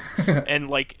 and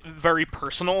like very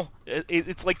personal.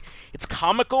 It's like it's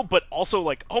comical, but also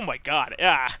like, oh my god,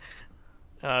 yeah.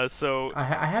 So I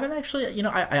haven't actually,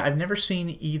 I've never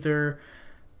seen either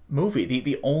movie.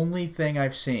 The only thing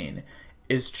I've seen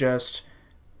is just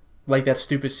like that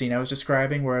stupid scene I was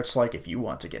describing, where it's like, if you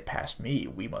want to get past me,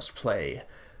 we must play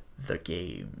the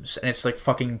games, and it's like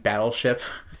fucking Battleship,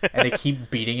 and they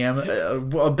keep beating him.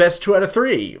 Best 2 out of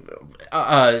 3,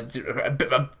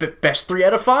 best 3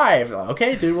 out of 5.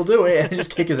 Okay, dude, we'll do it. And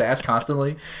just kick his ass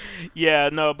constantly. Yeah,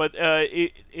 no, but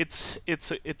it's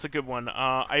a good one.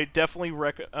 I definitely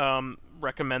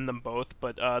recommend them both,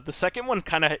 but the second one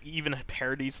kind of even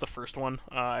parodies the first one.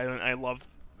 I love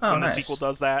when the sequel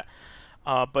does that.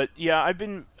 But yeah,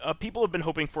 people have been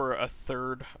hoping for a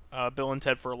third Bill and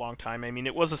Ted for a long time. I mean,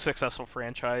 it was a successful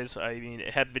franchise. I mean,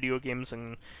 it had video games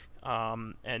and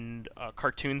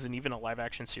cartoons and even a live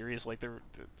action series. Like they're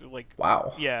like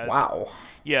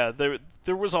yeah.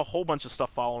 There was a whole bunch of stuff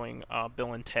following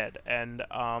Bill and Ted, and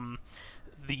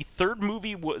the third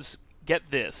movie was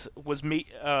get this, was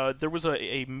there was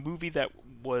a movie that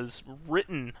was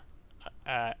written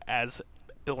as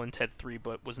Bill and Ted 3,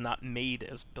 but was not made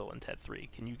as Bill and Ted 3.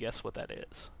 Can you guess what that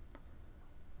is?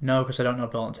 No, because I don't know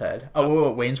Bill and Ted.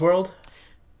 Oh, Wayne's World?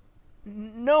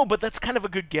 No, but that's kind of a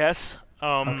good guess.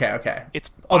 Okay.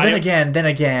 It's then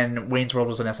again, Wayne's World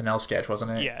was an SNL sketch, wasn't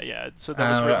it? Yeah. So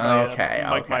that was written by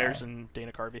Mike Myers and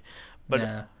Dana Carvey.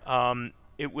 But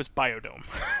it was Biodome.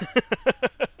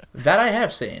 That I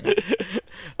have seen.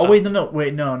 Oh wait,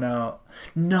 no,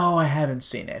 I haven't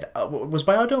seen it. Was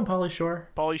Biodome Pauly Shore?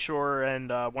 Pauly Shore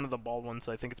and one of the bald ones.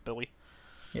 I think it's Billy.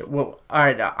 Yeah. Well, all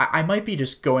right. I might be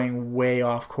just going way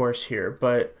off course here,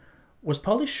 but was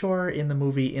Pauly Shore in the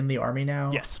movie In the Army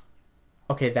Now? Yes.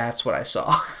 Okay, that's what I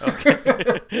saw.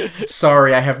 Okay.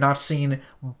 Sorry, I have not seen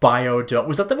Biodome.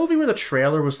 Was that the movie where the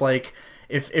trailer was like,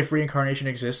 if reincarnation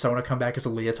exists, I want to come back as a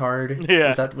leotard? Yeah.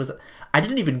 Was that? I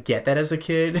didn't even get that as a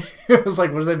kid. I was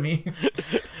like, what does that mean?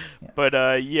 But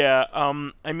I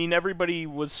mean, everybody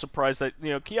was surprised that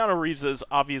Keanu Reeves is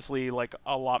obviously like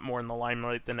a lot more in the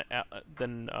limelight than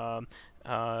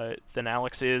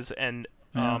Alex is, and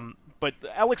but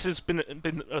Alex has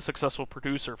been a successful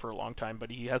producer for a long time, but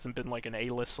he hasn't been like an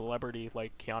A-list celebrity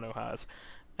like Keanu has.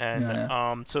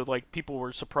 And so like people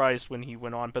were surprised when he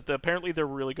went on, but apparently they're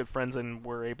really good friends and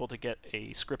were able to get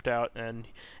a script out. And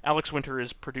Alex Winter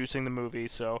is producing the movie,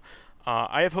 so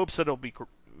I have hopes that it'll be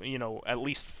at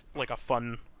least like a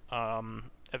fun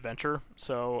adventure.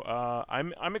 So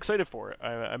I'm excited for it.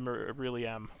 I really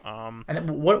am. And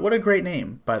what a great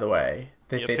name, by the way.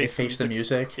 They face the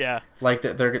music. Yeah. Like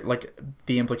they're like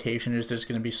the implication is there's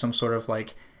going to be some sort of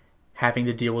like having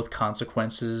to deal with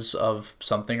consequences of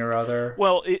something or other.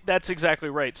 Well, that's exactly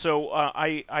right. So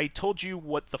I told you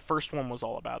what the first one was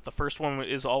all about. The first one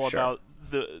is all about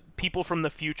the people from the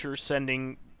future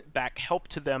sending back help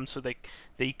to them so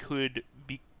they could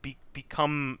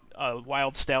become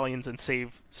wild stallions and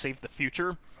save the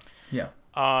future. Yeah.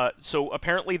 So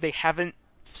apparently they haven't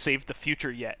saved the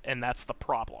future yet, and that's the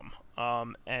problem.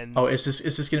 Is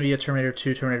this going to be a Terminator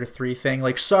 2, Terminator 3 thing?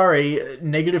 Like, sorry,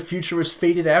 negative future was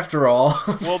fated after all.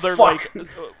 Well, they're Fuck.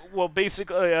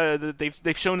 basically,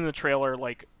 they've shown in the trailer,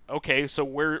 like, okay, so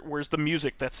where's the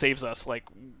music that saves us? Like,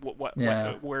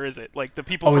 where is it? Like, the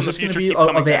people from the future keep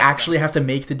coming back. They actually have to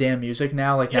make the damn music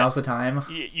now? Like, now's the time?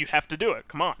 You have to do it.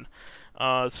 Come on.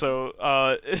 So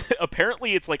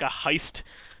apparently it's like a heist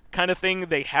kind of thing.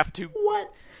 They have to...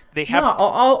 What? They have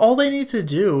all they need to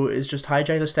do is just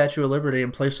hijack the Statue of Liberty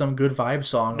and play some good vibe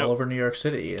song all over New York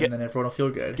City, and then everyone will feel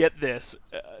good. Get this.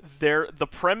 The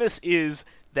premise is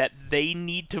that they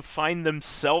need to find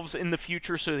themselves in the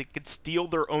future so they can steal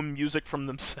their own music from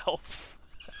themselves.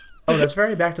 Oh, that's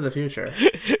very Back to the Future.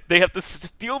 They have to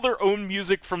steal their own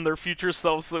music from their future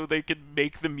selves so they can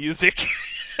make the music.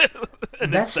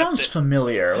 That sounds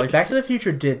familiar. Like, Back to the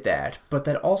Future did that, but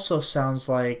that also sounds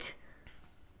like...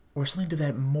 or something to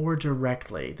that more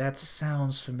directly. That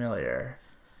sounds familiar.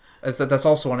 That's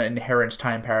also an inherent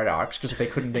time paradox, because if they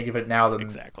couldn't think of it now, then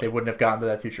they wouldn't have gotten to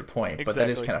that future point. But that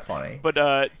is kind of funny. But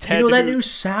Ted, that new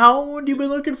sound you've been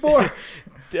looking for?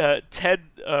 Ted,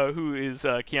 who is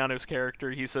Keanu's character,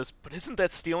 he says, "But isn't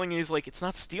that stealing?" And he's like, "It's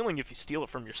not stealing if you steal it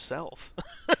from yourself."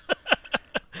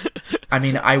 I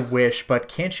mean, I wish, but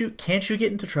can't you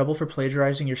get into trouble for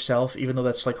plagiarizing yourself, even though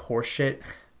that's like horseshit?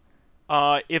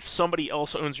 If somebody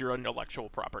else owns your intellectual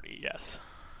property, yes.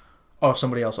 Oh, if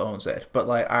somebody else owns it, but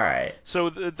like, all right.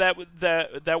 So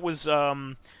that was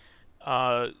so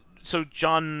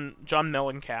John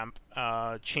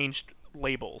Mellencamp changed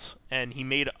labels, and he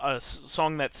made a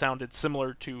song that sounded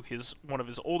similar to one of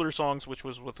his older songs, which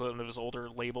was with one of his older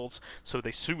labels. So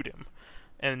they sued him,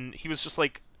 and he was just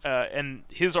like. And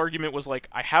his argument was like,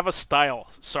 I have a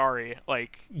style, sorry,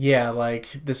 like... Yeah,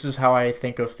 like, this is how I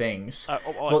think of things.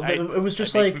 It was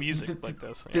just like... music like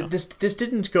this, yeah. This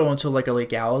didn't go into, like, a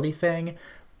legality thing,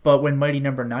 but when Mighty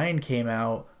Number 9 came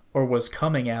out, or was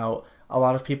coming out, a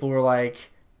lot of people were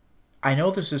like, I know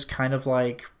this is kind of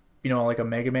like, like a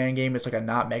Mega Man game, it's like a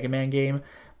not Mega Man game,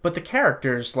 but the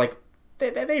characters, like,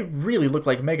 they really look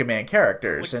like Mega Man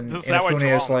characters, like, and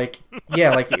Inafune is like,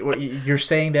 yeah, like you're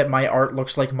saying that my art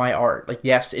looks like my art. Like,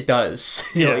 yes, it does.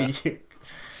 Yeah.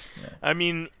 I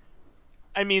mean,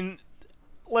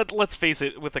 let's face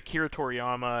it. With Akira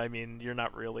Toriyama, I mean, you're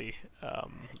not really.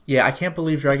 Yeah, I can't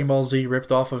believe Dragon Ball Z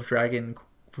ripped off of Dragon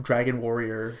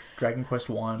Warrior, Dragon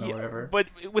Quest 1 or whatever. But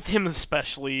with him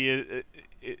especially,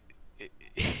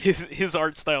 his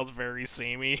art style is very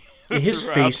samey. His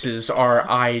faces are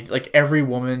like every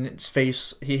woman's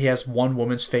face. He has one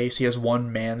woman's face. He has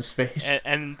one man's face,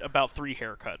 and about 3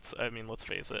 haircuts. I mean, let's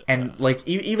face it. And like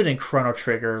even in Chrono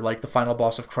Trigger, like the final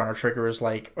boss of Chrono Trigger is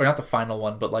like, or not the final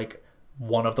one, but like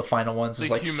one of the final ones is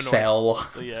like humanoid. Cell.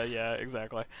 Yeah,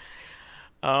 exactly.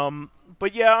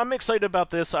 But yeah, I'm excited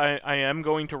about this. I am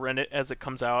going to rent it as it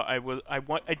comes out.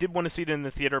 I did want to see it in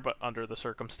the theater, but under the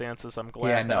circumstances, I'm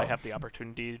glad that I have the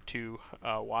opportunity to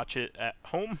watch it at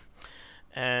home.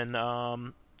 And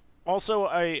also,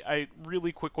 I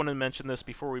really quick want to mention this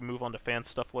before we move on to fan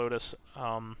stuff, Lotus.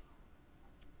 I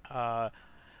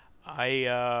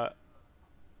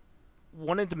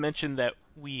wanted to mention that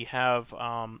we have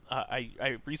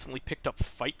I recently picked up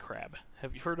Fight Crab.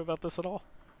 Have you heard about this at all?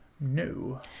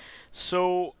 No.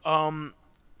 So,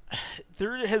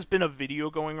 there has been a video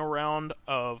going around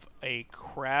of a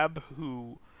crab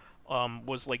who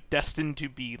was like destined to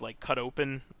be like cut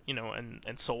open, you know,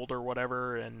 and sold or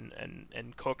whatever,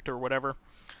 and cooked or whatever.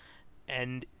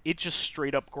 And it just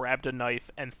straight up grabbed a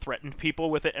knife and threatened people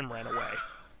with it and ran away.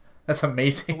 That's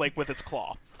amazing. Like with its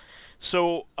claw.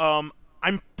 So,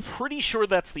 I'm pretty sure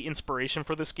that's the inspiration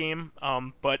for this game,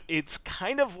 but it's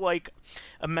kind of like,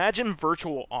 imagine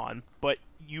Virtual On, but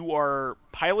you are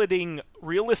piloting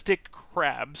realistic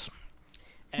crabs,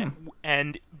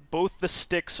 and both the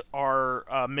sticks are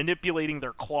manipulating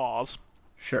their claws.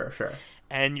 Sure.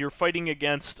 And you're fighting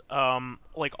against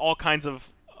like all kinds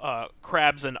of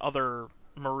crabs and other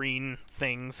marine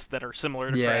things that are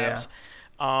similar to crabs.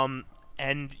 Yeah.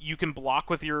 And you can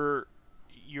block with your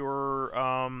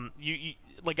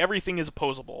like everything is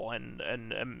opposable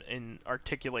and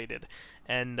articulated,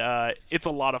 and it's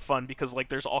a lot of fun because like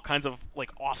there's all kinds of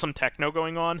like awesome techno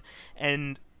going on,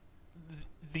 and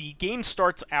the game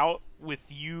starts out with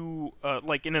you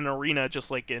like in an arena just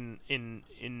like in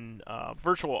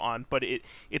Virtual On, but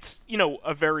it's you know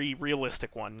a very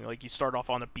realistic one. Like you start off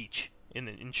on a beach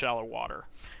in shallow water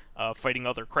fighting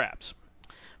other crabs.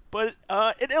 But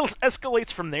it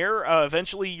escalates from there.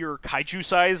 Eventually, you're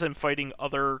kaiju-size and fighting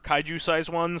other kaiju-size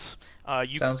ones.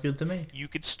 Sounds good to me. You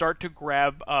could start to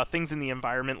grab things in the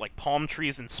environment, like palm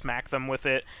trees, and smack them with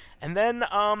it. And then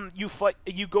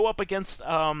you go up against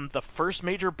the first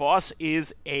major boss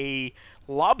is a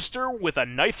lobster with a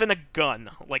knife and a gun,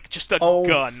 like just a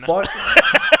gun. Oh fuck!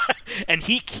 And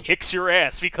he kicks your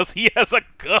ass because he has a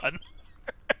gun.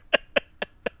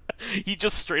 He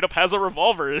just straight up has a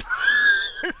revolver.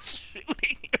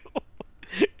 Shooting you.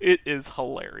 It is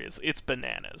hilarious. It's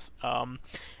bananas.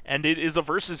 And it is a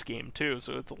versus game too,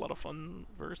 so it's a lot of fun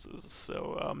versus.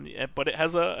 So but it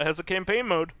has a campaign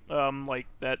mode like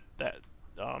that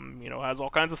you know has all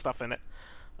kinds of stuff in it.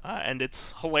 And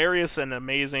it's hilarious and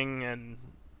amazing and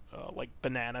like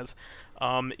bananas.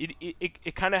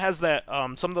 It kind of has that.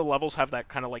 Some of the levels have that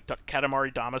kind of like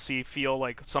Katamari Damacy feel.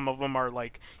 Like some of them are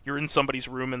like you're in somebody's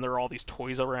room and there are all these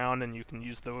toys around and you can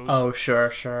use those. Oh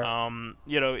sure.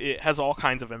 You know, it has all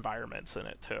kinds of environments in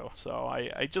it too. So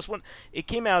I just want. It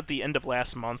came out at the end of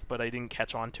last month, but I didn't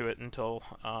catch on to it until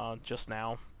just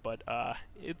now. But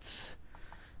it's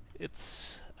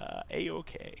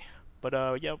a-okay.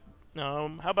 But yeah.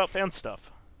 How about fan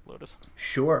stuff, Lotus?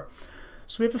 Sure.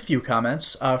 So we have a few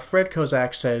comments. Fred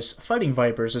Kozak says, Fighting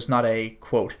Vipers is not a,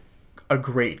 quote, a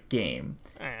great game.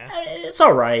 It's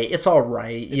alright. It's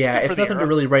nothing to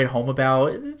really write home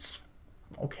about. It's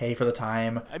okay for the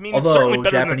time. I mean, it's certainly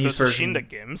better Japanese than the Shinda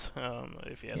games,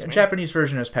 if you ask me. Japanese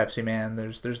version is Pepsi Man.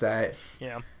 There's that.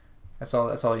 Yeah. That's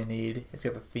all you need. It's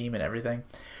got the theme and everything.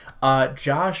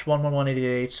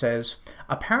 Josh111888 says,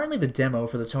 apparently the demo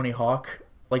for the Tony Hawk,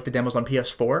 like the demos on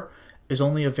PS4, is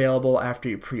only available after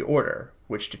you pre-order,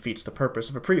 which defeats the purpose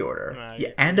of a pre-order.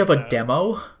 And of a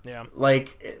demo? Yeah.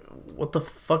 Like, what the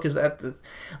fuck is that?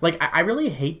 Like, I really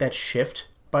hate that shift,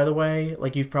 by the way.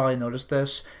 Like, you've probably noticed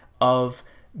this, of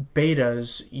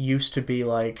betas used to be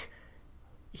like,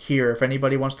 here, if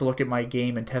anybody wants to look at my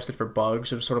game and test it for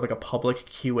bugs, it was sort of like a public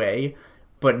QA.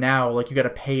 But now, like, you gotta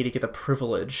pay to get the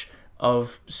privilege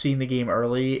of seeing the game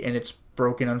early in its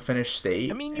broken, unfinished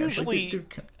state. I mean, usually... Like,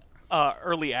 dude,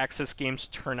 early access games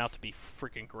turn out to be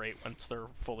freaking great once they're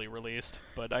fully released,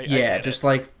 but I just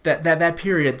like that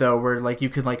period though where like you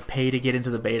can like pay to get into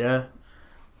the beta,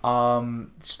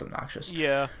 it's just obnoxious.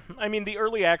 Yeah, I mean the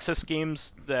early access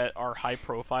games that are high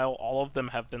profile, all of them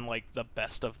have been like the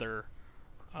best of their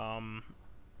like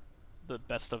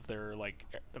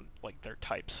their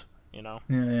types, you know.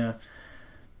 Yeah.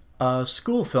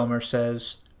 School Filmer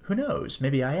says, who knows?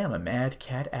 Maybe I am a mad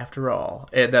cat after all.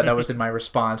 That was in my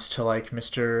response to like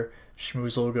Mr.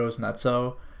 Schmoozle Goes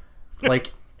Nutso.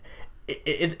 Like,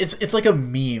 it's like a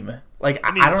meme. Like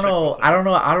I don't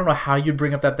know how you'd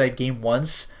bring up that game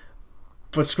once,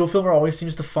 but School Filmer always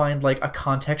seems to find like a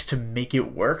context to make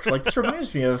it work. Like this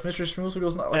reminds me of Mr. Smooth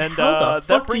Goes Not. Like, and how the fuck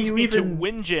that brings do you me even... to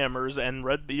Windjammers and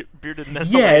Red Bearded Men.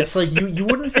 Yeah, it's like you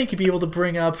wouldn't think you'd be able to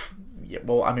bring up. Yeah,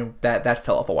 well, I mean that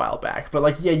fell off a while back, but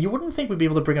like yeah, you wouldn't think we'd be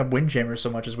able to bring up Windjammers so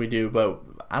much as we do. But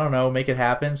I don't know, make it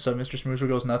happen. So Mr. Smooth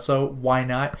Goes Nutso, why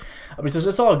not? I mean,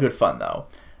 it's all good fun though.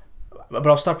 But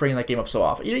I'll stop bringing that game up so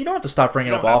often. You don't have to stop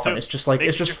bringing it up often. It's just like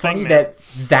it's just funny that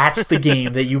that's the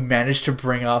game that you managed to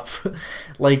bring up.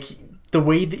 Like the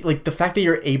way, like the fact that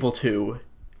you're able to,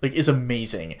 like, is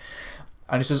amazing.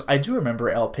 And he says, I do remember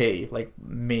LP, like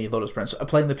me, Lotus Prince,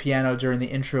 playing the piano during the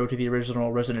intro to the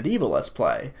original Resident Evil Let's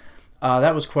Play.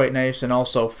 That was quite nice and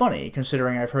also funny,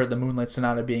 considering I've heard the Moonlight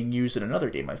Sonata being used in another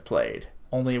game I've played.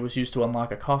 Only it was used to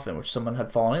unlock a coffin which someone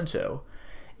had fallen into.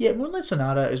 Yeah, Moonlight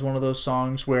Sonata is one of those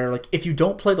songs where, like, if you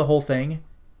don't play the whole thing,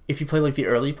 if you play, like, the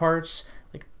early parts,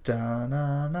 like,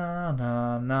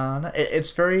 da-na-na-na-na-na,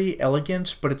 it's very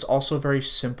elegant, but it's also very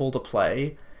simple to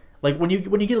play. Like, when you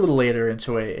get a little later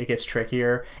into it, it gets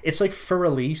trickier. It's, like, for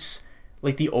release,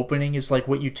 like, the opening is, like,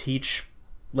 what you teach,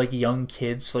 like, young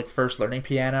kids, like, first learning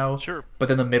piano. Sure. But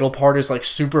then the middle part is, like,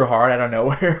 super hard out of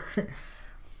nowhere.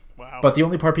 Wow. But the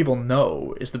only part people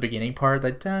know is the beginning part,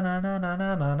 that da na na na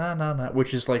na na na na,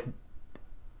 which is like,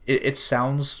 it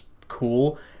sounds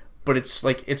cool, but it's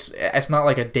like it's not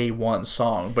like a day one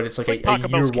song, but it's like a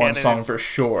year one song for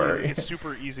sure. It's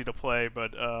super easy to play,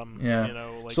 but yeah. You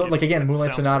know, like, so like again,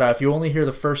 Moonlight Sonata, if you only hear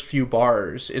the first few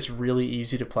bars, it's really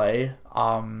easy to play.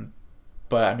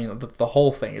 But I mean, the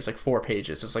whole thing is like 4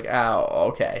 pages. It's like,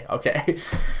 oh, okay.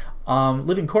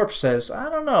 Living Corpse says, I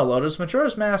don't know, Lotus.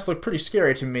 Majora's Mask looked pretty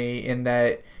scary to me in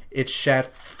that it's shot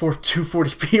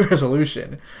 240p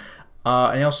resolution.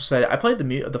 And he also said, I played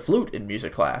the flute in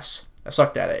music class. I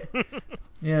sucked at it.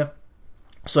 Yeah.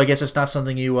 So I guess it's not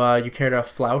something you care to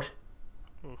flout?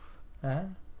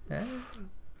 And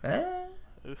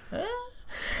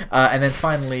then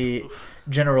finally,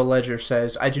 General Ledger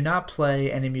says, I do not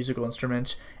play any musical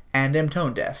instrument and am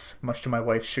tone deaf, much to my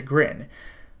wife's chagrin.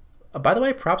 By the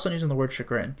way, props on using the word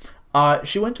chagrin.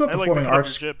 She went to a performing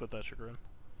arts... I like the cut of your jib with that chagrin.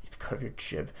 The cut of your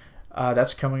jib.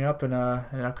 That's coming up in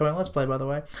an upcoming Let's Play, by the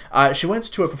way. She went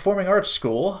to a performing arts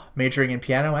school, majoring in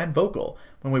piano and vocal.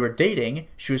 When we were dating,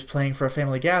 she was playing for a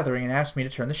family gathering and asked me to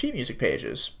turn the sheet music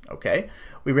pages. Okay.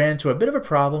 We ran into a bit of a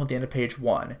problem at the end of page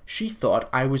 1. She thought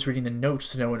I was reading the notes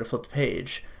to know when to flip the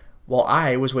page, while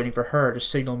I was waiting for her to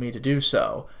signal me to do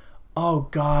so. Oh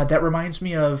god, that reminds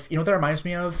me of... You know what that reminds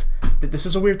me of? This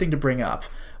is a weird thing to bring up,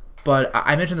 but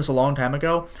I mentioned this a long time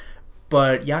ago,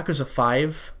 but Yakuza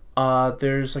 5,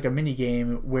 there's like a mini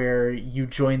game where you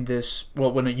join this...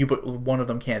 Well, when one of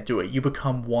them can't do it, you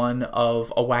become one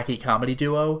of a wacky comedy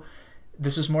duo.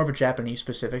 This is more of a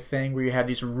Japanese-specific thing, where you have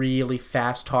these really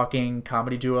fast-talking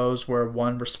comedy duos where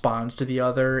one responds to the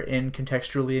other in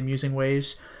contextually amusing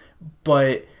ways,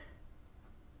 but...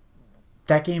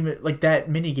 That game, like that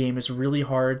mini game, is really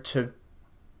hard to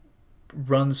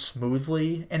run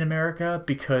smoothly in America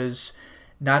because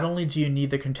not only do you need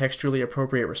the contextually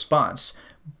appropriate response,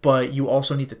 but you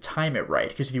also need to time it right.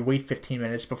 Because if you wait 15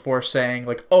 minutes before saying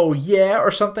like, "Oh yeah"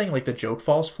 or something, like the joke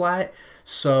falls flat.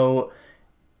 So,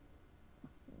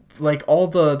 like all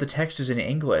the text is in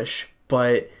English,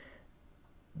 but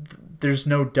there's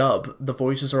no dub. The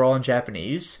voices are all in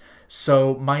Japanese.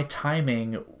 So my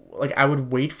timing. Like, I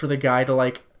would wait for the guy to,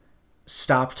 like,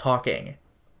 stop talking.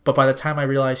 But by the time I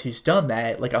realize he's done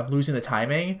that, like, I'm losing the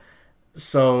timing.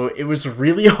 So it was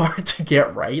really hard to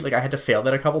get right. Like, I had to fail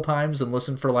that a couple times and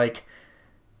listen for, like,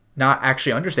 not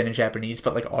actually understanding Japanese,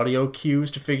 but, like, audio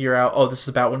cues to figure out, oh, this is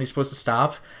about when he's supposed to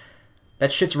stop.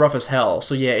 That shit's rough as hell.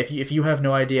 So, yeah, if you have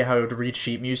no idea how to read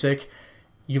sheet music...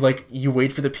 You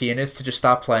wait for the pianist to just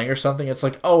stop playing or something. It's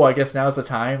like, oh, I guess now's the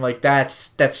time. Like,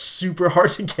 that's super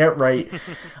hard to get right.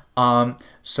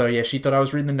 So, yeah, she thought I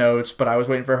was reading the notes, but I was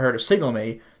waiting for her to signal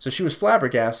me. So she was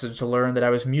flabbergasted to learn that I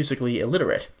was musically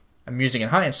illiterate. Amusing in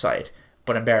hindsight,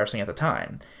 but embarrassing at the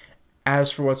time.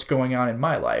 As for what's going on in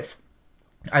my life,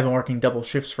 I've been working double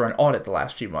shifts for an audit the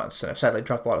last few months, and I've sadly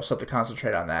dropped a lot of stuff to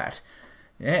concentrate on that.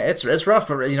 Yeah, it's rough,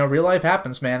 but, you know, real life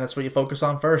happens, man. That's what you focus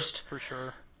on first. For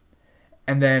sure.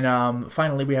 And then,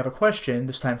 finally, we have a question,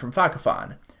 this time from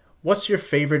Fakafan. What's your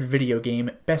favorite video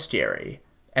game bestiary?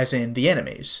 As in, the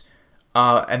enemies.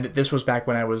 And this was back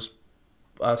when I was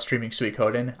streaming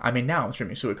Suikoden. I mean, now I'm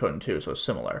streaming Suikoden too, so it's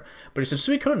similar. But he said,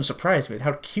 Suikoden surprised me with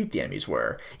how cute the enemies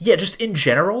were. Yeah, just in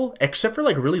general, except for,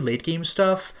 like, really late game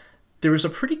stuff, there was a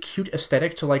pretty cute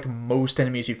aesthetic to, like, most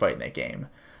enemies you fight in that game.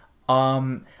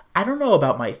 I don't know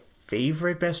about my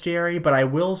favorite bestiary, but I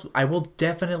will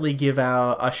definitely give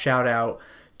out a shout out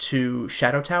to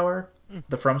Shadow Tower,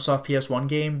 the FromSoft PS1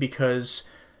 game, because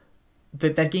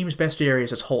that game's bestiary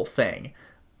is its whole thing.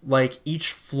 Like,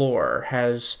 each floor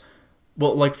has,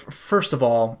 well, like, first of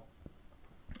all,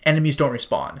 enemies don't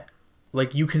respawn.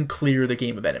 Like, you can clear the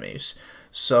game of enemies.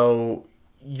 So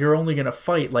you're only going to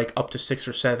fight, like, up to 6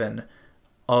 or 7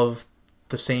 of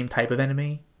the same type of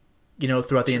enemy, you know,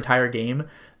 throughout the entire game.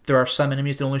 There are some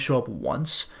enemies that only show up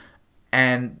once.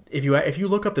 And if you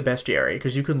look up the bestiary,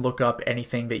 because you can look up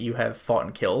anything that you have fought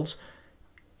and killed,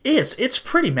 it's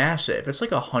pretty massive. It's like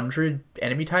 100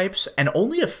 enemy types, and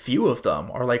only a few of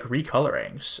them are like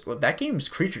recolorings. That game's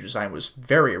creature design was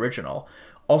very original.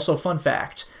 Also, fun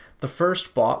fact, the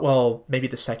first boss, well, maybe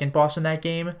the second boss in that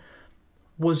game,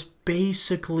 was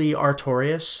basically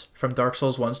Artorias from Dark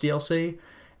Souls 1's DLC.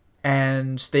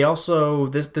 And they also,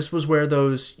 this was where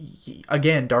those,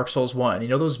 again, Dark Souls 1, you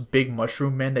know those big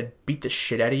mushroom men that beat the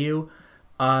shit out of you?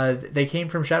 They came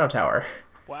from Shadow Tower.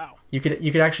 Wow. You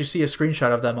could actually see a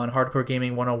screenshot of them on Hardcore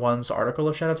Gaming 101's article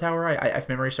of Shadow Tower, if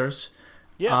memory serves.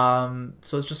 Yeah.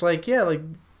 So it's just like, yeah, like,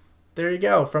 there you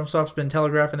go. FromSoft's been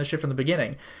telegraphing this shit from the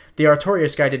beginning. The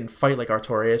Artorias guy didn't fight like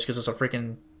Artorias because it's a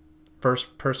freaking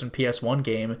first-person PS1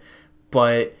 game,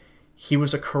 but he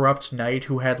was a corrupt knight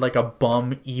who had like a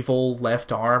bum evil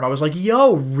left arm. I was like,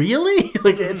 yo, really?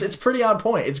 Like, it's pretty on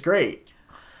point. It's great.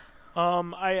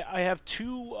 I have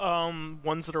two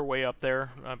ones that are way up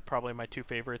there. Probably my two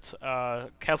favorites.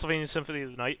 Castlevania Symphony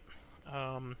of the Night.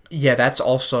 Yeah, that's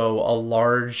also a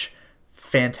large,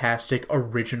 fantastic,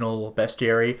 original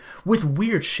bestiary with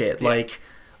weird shit, Yeah.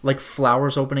 like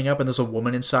flowers opening up and there's a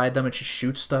woman inside them and she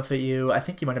shoots stuff at you. I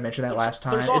think you might have mentioned that last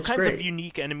time. There's all it's kinds great. of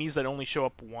unique enemies that only show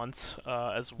up once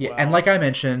as well. Yeah, and like I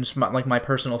mentioned, my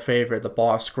personal favorite, the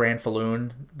boss, Grand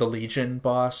Falloon, the Legion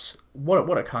boss.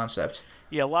 What a concept.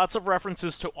 Yeah, lots of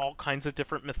references to all kinds of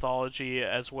different mythology,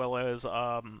 as well as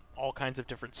all kinds of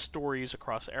different stories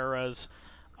across eras.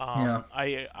 Yeah.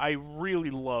 I really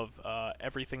love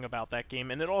everything about that game,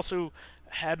 and it also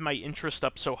had my interest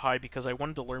up so high because I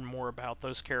wanted to learn more about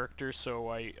those characters, so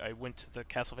I went to the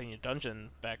Castlevania dungeon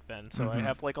back then, so I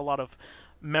have like a lot of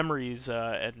memories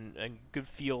and good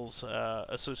feels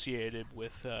associated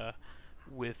with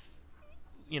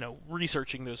you know,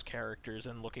 researching those characters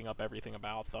and looking up everything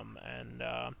about them, and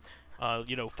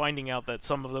you know, finding out that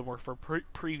some of them were for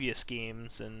previous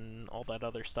games and all that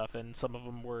other stuff, and some of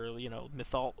them were, you know,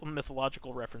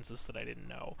 mythological references that I didn't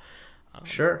know.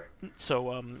 Sure.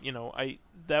 So, you know,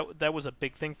 that was a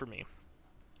big thing for me.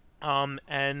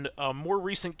 And a more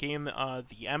recent game,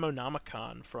 the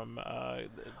Ammonomicon from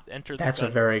Enter the That's a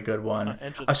Gun- very good one,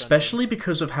 Enter the especially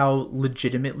because of how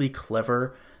legitimately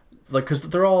clever, like, because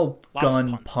they're all Lots of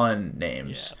gun puns. pun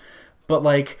names, Yeah. but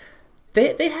like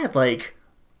they had like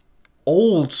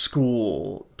old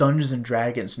school Dungeons and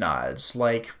Dragons nods,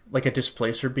 like a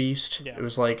Displacer Beast. Yeah. It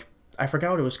was like, I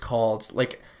forgot what it was called,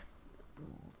 like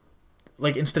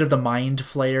instead of the Mind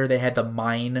Flayer, they had the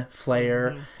Mine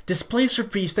Flayer. Displacer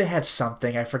Beast, they had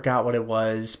something, I forgot what it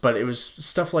was, but it was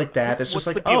stuff like that. It's What's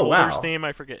just like, the oh beholder's wow, name?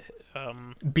 I forget.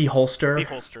 Beholster.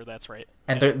 Beholster, that's right.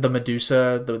 And the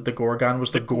Medusa, the Gorgon was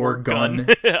the Gorgon.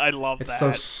 I love It's that.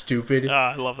 so stupid.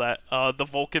 I love that. The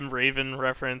Vulcan Raven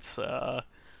reference.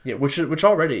 Yeah, which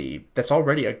already, that's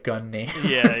already a gun name.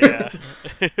 Yeah.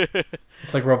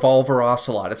 It's like Revolver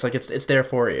Ocelot. It's like it's there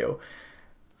for you.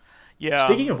 Yeah.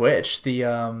 Speaking of which, the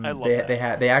love they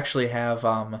that. they actually have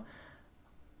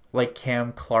like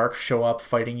Cam Clark show up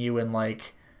fighting you in,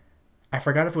 like, I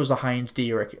forgot if it was a Hind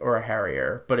D or a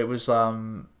Harrier, but it was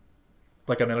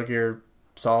like a Metal Gear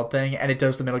Solid thing, and it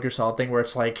does the Metal Gear Solid thing where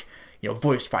it's like, you know,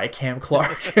 voiced by Cam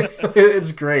Clark.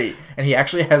 It's great, and he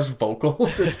actually has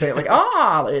vocals. It's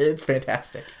it's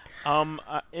fantastic.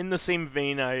 In the same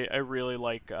vein, I really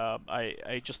like.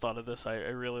 I just thought of this. I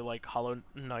really like Hollow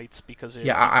Knights because it,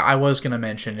 Yeah, I was gonna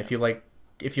mention, if you like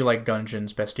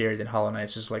Gungeon's bestiary, then Hollow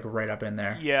Knights is like right up in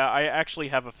there. Yeah, I actually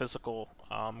have a physical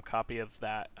copy of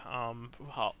that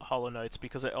Hollow Knights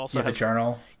because it also Yeah, the has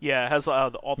journal. Yeah, it has all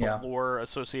the Yeah. lore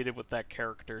associated with that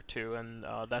character too, and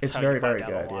that's It's how very, you find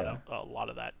very out good, a lot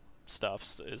of that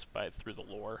stuff is through the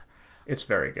lore. It's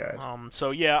very good.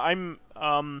 So yeah,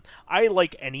 I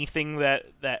like anything that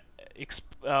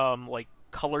like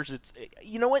colors its.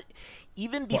 You know what?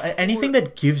 Even before Anything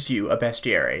that gives you a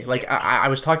bestiary. Like, I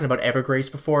was talking about Evergrace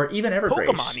before. Even Evergrace.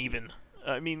 Pokemon, even.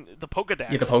 I mean, the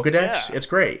Pokedex. Yeah, the Pokedex. Yeah. It's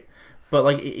great.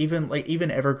 But even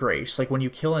Evergrace, like when you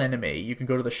kill an enemy, you can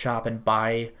go to the shop and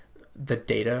buy the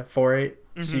data for it,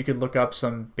 so you could look up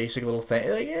some basic little thing.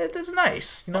 Like, it's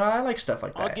nice. You know, I like stuff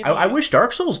like that. I wish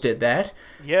Dark Souls did that.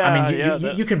 Yeah, I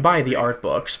mean, you can buy the art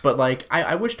books, but like,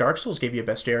 I wish Dark Souls gave you a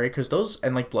bestiary, because those,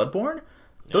 and like Bloodborne,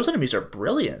 those enemies are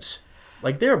brilliant.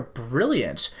 Like, they're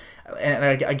brilliant.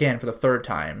 And again, for the third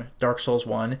time, Dark Souls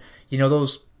 1, you know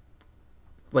those,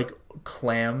 like,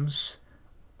 clams?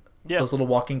 Yeah. Those little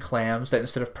walking clams that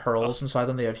instead of pearls inside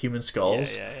them, they have human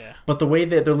skulls. Yeah. But the way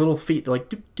that their little feet, like,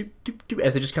 doop, doop, doop, doop,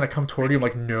 as they just kind of come toward you, I'm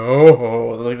like,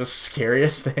 no! They're like the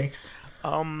scariest things.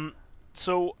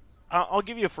 So, I'll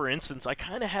give you, for instance, I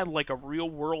kind of had, like, a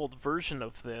real-world version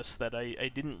of this that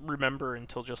I didn't remember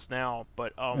until just now.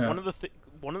 But one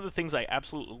of the things I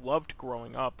absolutely loved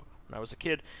growing up when I was a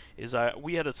kid is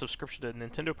we had a subscription to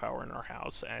Nintendo Power in our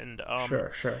house, and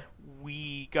Sure.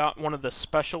 we got one of the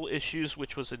special issues,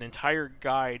 which was an entire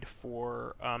guide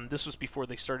for this was before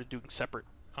they started doing separate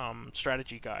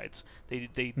strategy guides.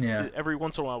 They every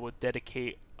once in a while would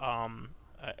dedicate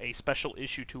a special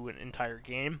issue to an entire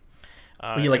game.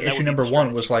 Like issue number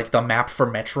 1 was like the map for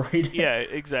Metroid. Yeah,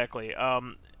 exactly.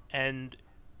 And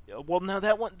well, now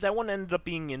that one ended up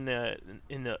being in a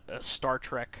Star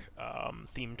Trek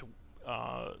themed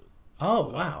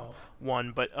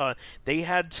one, but they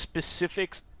had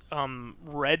specific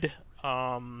red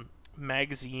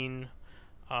magazine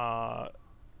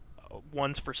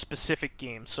ones for specific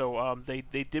games. So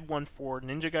they did one for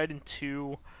Ninja Gaiden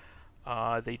 2,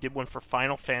 they did one for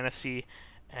Final Fantasy,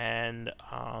 and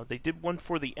they did one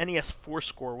for the NES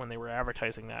 4-score when they were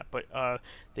advertising that, but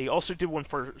they also did one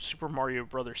for Super Mario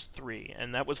Brothers 3,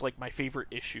 and that was like my favorite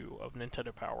issue of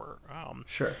Nintendo Power.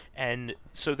 Sure. And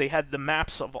so they had the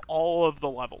maps of all of the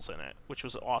levels in it, which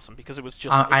was awesome because it was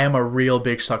just... I am a real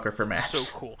big sucker for maps.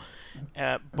 So cool.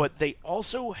 But they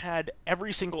also had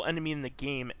every single enemy in the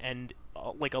game and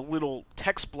like a little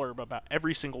text blurb about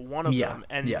every single one of them,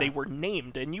 and they were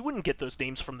named, and you wouldn't get those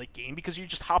names from the game because you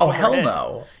just hop on their head. Oh, hell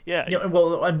no. Yeah. You know,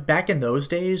 well, back in those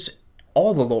days,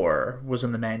 all the lore was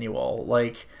in the manual.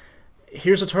 Like,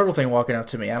 here's a turtle thing walking up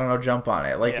to me. I don't know, jump on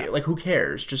it. Like, who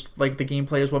cares? Just, like, the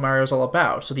gameplay is what Mario's all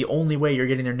about. So the only way you're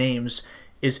getting their names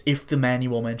is if the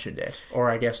manual mentioned it,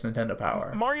 or I guess Nintendo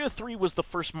Power. Mario 3 was the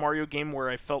first Mario game where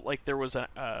I felt like there was a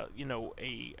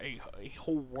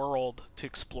whole world to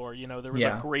explore. You know, there was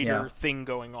a greater thing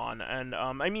going on, and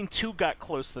I mean 2 got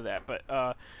close to that, but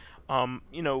 1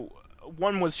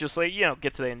 was just like,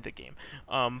 get to the end of the game.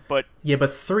 But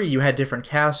 3 you had different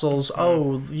castles.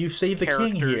 Oh, you saved the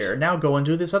king here. Now go and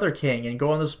do this other king, and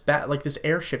go on this this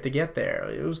airship to get there.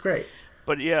 It was great.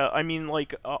 But yeah, I mean,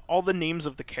 like, all the names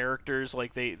of the characters,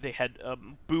 like, they had,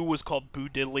 Boo was called Boo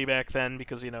Diddley back then,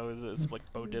 because, it was like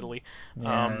Bo Diddley.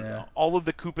 All of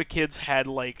the Koopa kids had,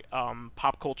 like,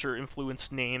 pop culture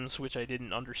influenced names, which I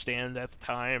didn't understand at the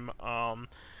time.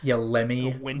 Lemmy.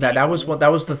 That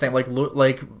was the thing, like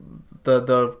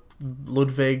the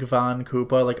Ludwig von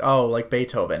Koopa, like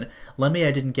Beethoven. Lemmy,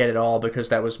 I didn't get at all because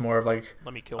that was more of like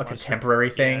a contemporary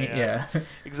thing. Yeah.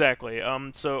 Exactly. There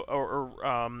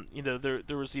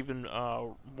was even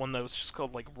one that was just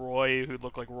called like Roy, who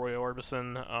looked like Roy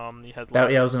Orbison. You had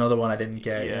that was another one I didn't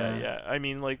get. Yeah. I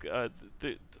mean, like one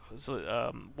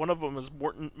of them was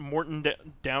Morton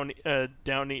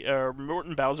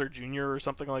Bowser Jr. or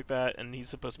something like that, and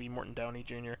he's supposed to be Morton Downey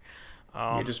Jr.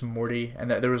 Just Morty,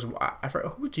 and there was I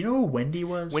forgot, do you know who Wendy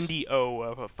was? Wendy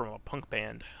O from a punk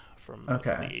band from the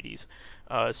 80s.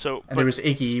 But there was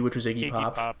Iggy, which was Iggy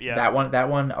Pop. Yeah. That one.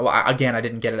 Well, again, I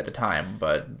didn't get it at the time,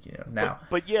 but now.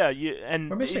 But yeah, and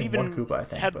we're missing even one Koopa, I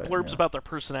think. Had blurbs about their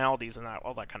personalities and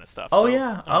all that kind of stuff. Oh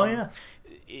yeah.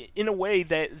 In a way,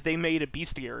 that they made a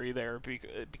bestiary there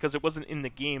because it wasn't in the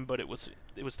game, but it was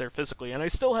there physically, and I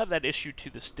still have that issue to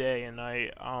this day, and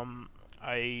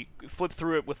I flipped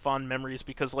through it with fond memories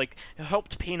because, like, it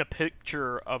helped paint a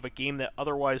picture of a game that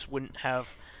otherwise wouldn't have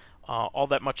all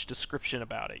that much description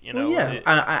about it. Well, yeah,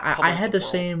 I had the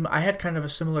same. I had kind of a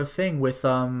similar thing with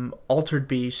Altered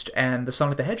Beast and the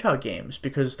Sonic the Hedgehog games,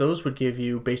 because those would give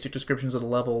you basic descriptions of the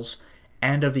levels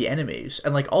and of the enemies.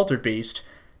 And like Altered Beast,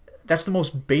 that's the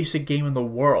most basic game in the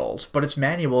world, but its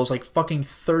manual is like fucking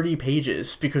 30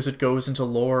 pages because it goes into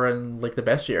lore and like the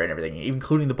bestiary and everything,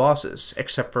 including the bosses,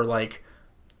 except for like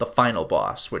the final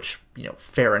boss, which,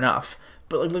 fair enough.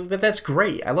 But like, that's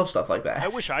great. I love stuff like that. I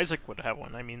wish Isaac would have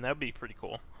one. I mean, that'd be pretty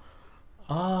cool.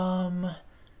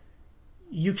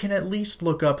 You can at least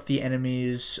look up the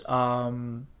enemies.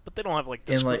 But they don't have like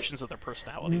descriptions of their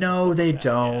personalities. No, they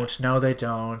don't. Yeah. No, they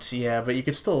don't. Yeah, but you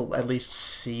could still at least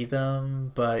see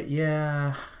them. But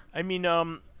yeah. I mean,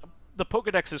 the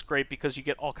Pokédex is great because you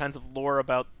get all kinds of lore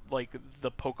about like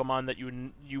the Pokemon that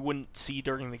you wouldn't see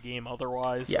during the game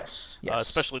otherwise. Yes, yes.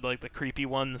 Especially like the creepy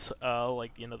ones,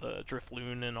 like the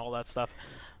Drifloon and all that stuff.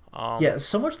 Yeah,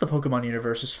 so much of the Pokemon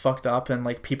universe is fucked up, and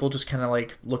like people just kind of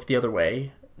like look the other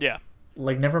way. Yeah.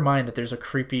 Like, never mind that there's a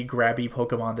creepy, grabby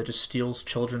Pokemon that just steals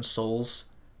children's souls.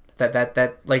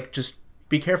 That like, just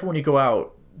be careful when you go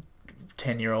out,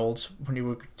 10-year-olds, when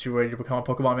you're ready to become a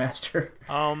Pokemon master.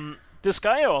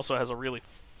 Disgaea also has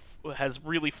has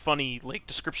really funny like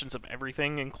descriptions of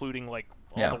everything, including like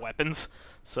all the weapons.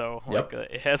 So like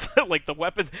it has like the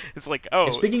weapon. It's like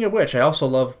And speaking of which, I also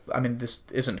love. I mean, this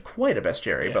isn't quite a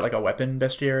bestiary, but like a weapon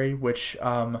bestiary, which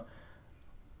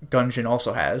Gungeon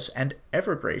also has, and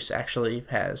Evergrace actually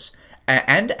has,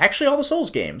 and actually all the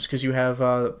Souls games, because you have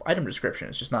item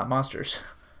descriptions, just not monsters.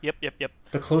 Yep.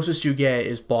 The closest you get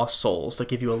is boss souls that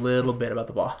give you a little bit about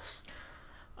the boss.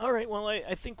 All right. Well,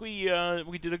 I think we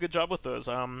did a good job with those.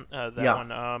 One.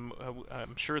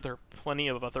 I'm sure there are plenty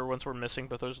of other ones we're missing,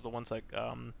 but those are the ones that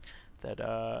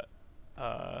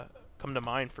come to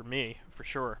mind for me for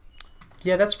sure.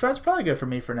 Yeah, that's probably good for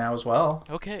me for now as well.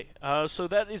 Okay, so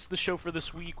that is the show for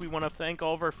this week. We want to thank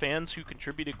all of our fans who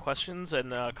contributed questions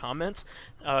and comments.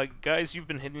 Guys, you've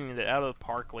been hitting it out of the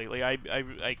park lately.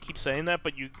 I keep saying that,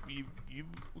 but you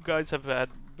guys have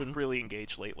been really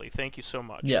engaged lately. Thank you so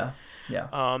much. Yeah.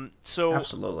 So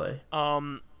absolutely.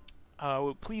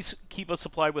 Please keep us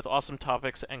supplied with awesome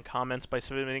topics and comments by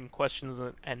submitting questions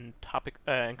and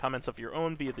comments of your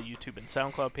own via the YouTube and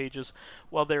SoundCloud pages.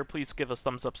 While there, please give us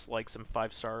thumbs ups, likes, and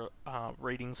 5-star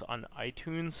ratings on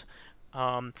iTunes.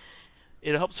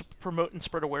 It helps promote and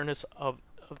spread awareness of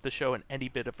the show, and any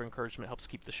bit of encouragement helps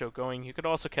keep the show going. You could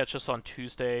also catch us on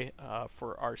Tuesday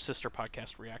for our sister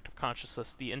podcast, Corrective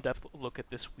Consciousness, the in-depth look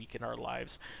at this week in our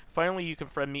lives. Finally, you can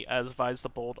friend me as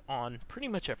vysethebold on pretty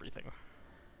much everything.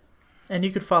 And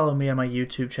you can follow me on my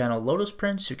YouTube channel, Lotus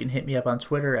Prince. You can hit me up on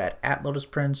Twitter at Lotus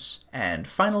Prince. And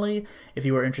finally, if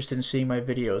you are interested in seeing my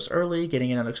videos early, getting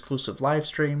in on exclusive live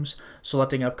streams,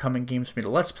 selecting upcoming games for me to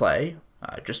Let's Play,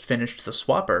 just finished The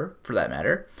Swapper, for that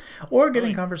matter, or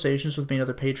getting conversations with me and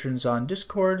other patrons on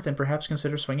Discord, then perhaps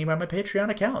consider swinging by my Patreon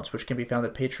account, which can be found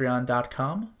at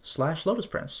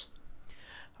patreon.com/LotusPrince.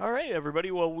 All right, everybody.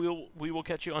 Well, we will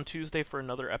catch you on Tuesday for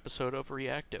another episode of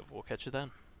Reactive. We'll catch you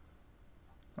then.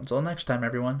 Until next time,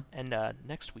 everyone. And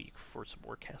next week for some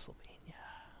more Castlevania.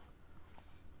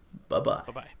 Bye-bye.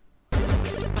 Bye-bye.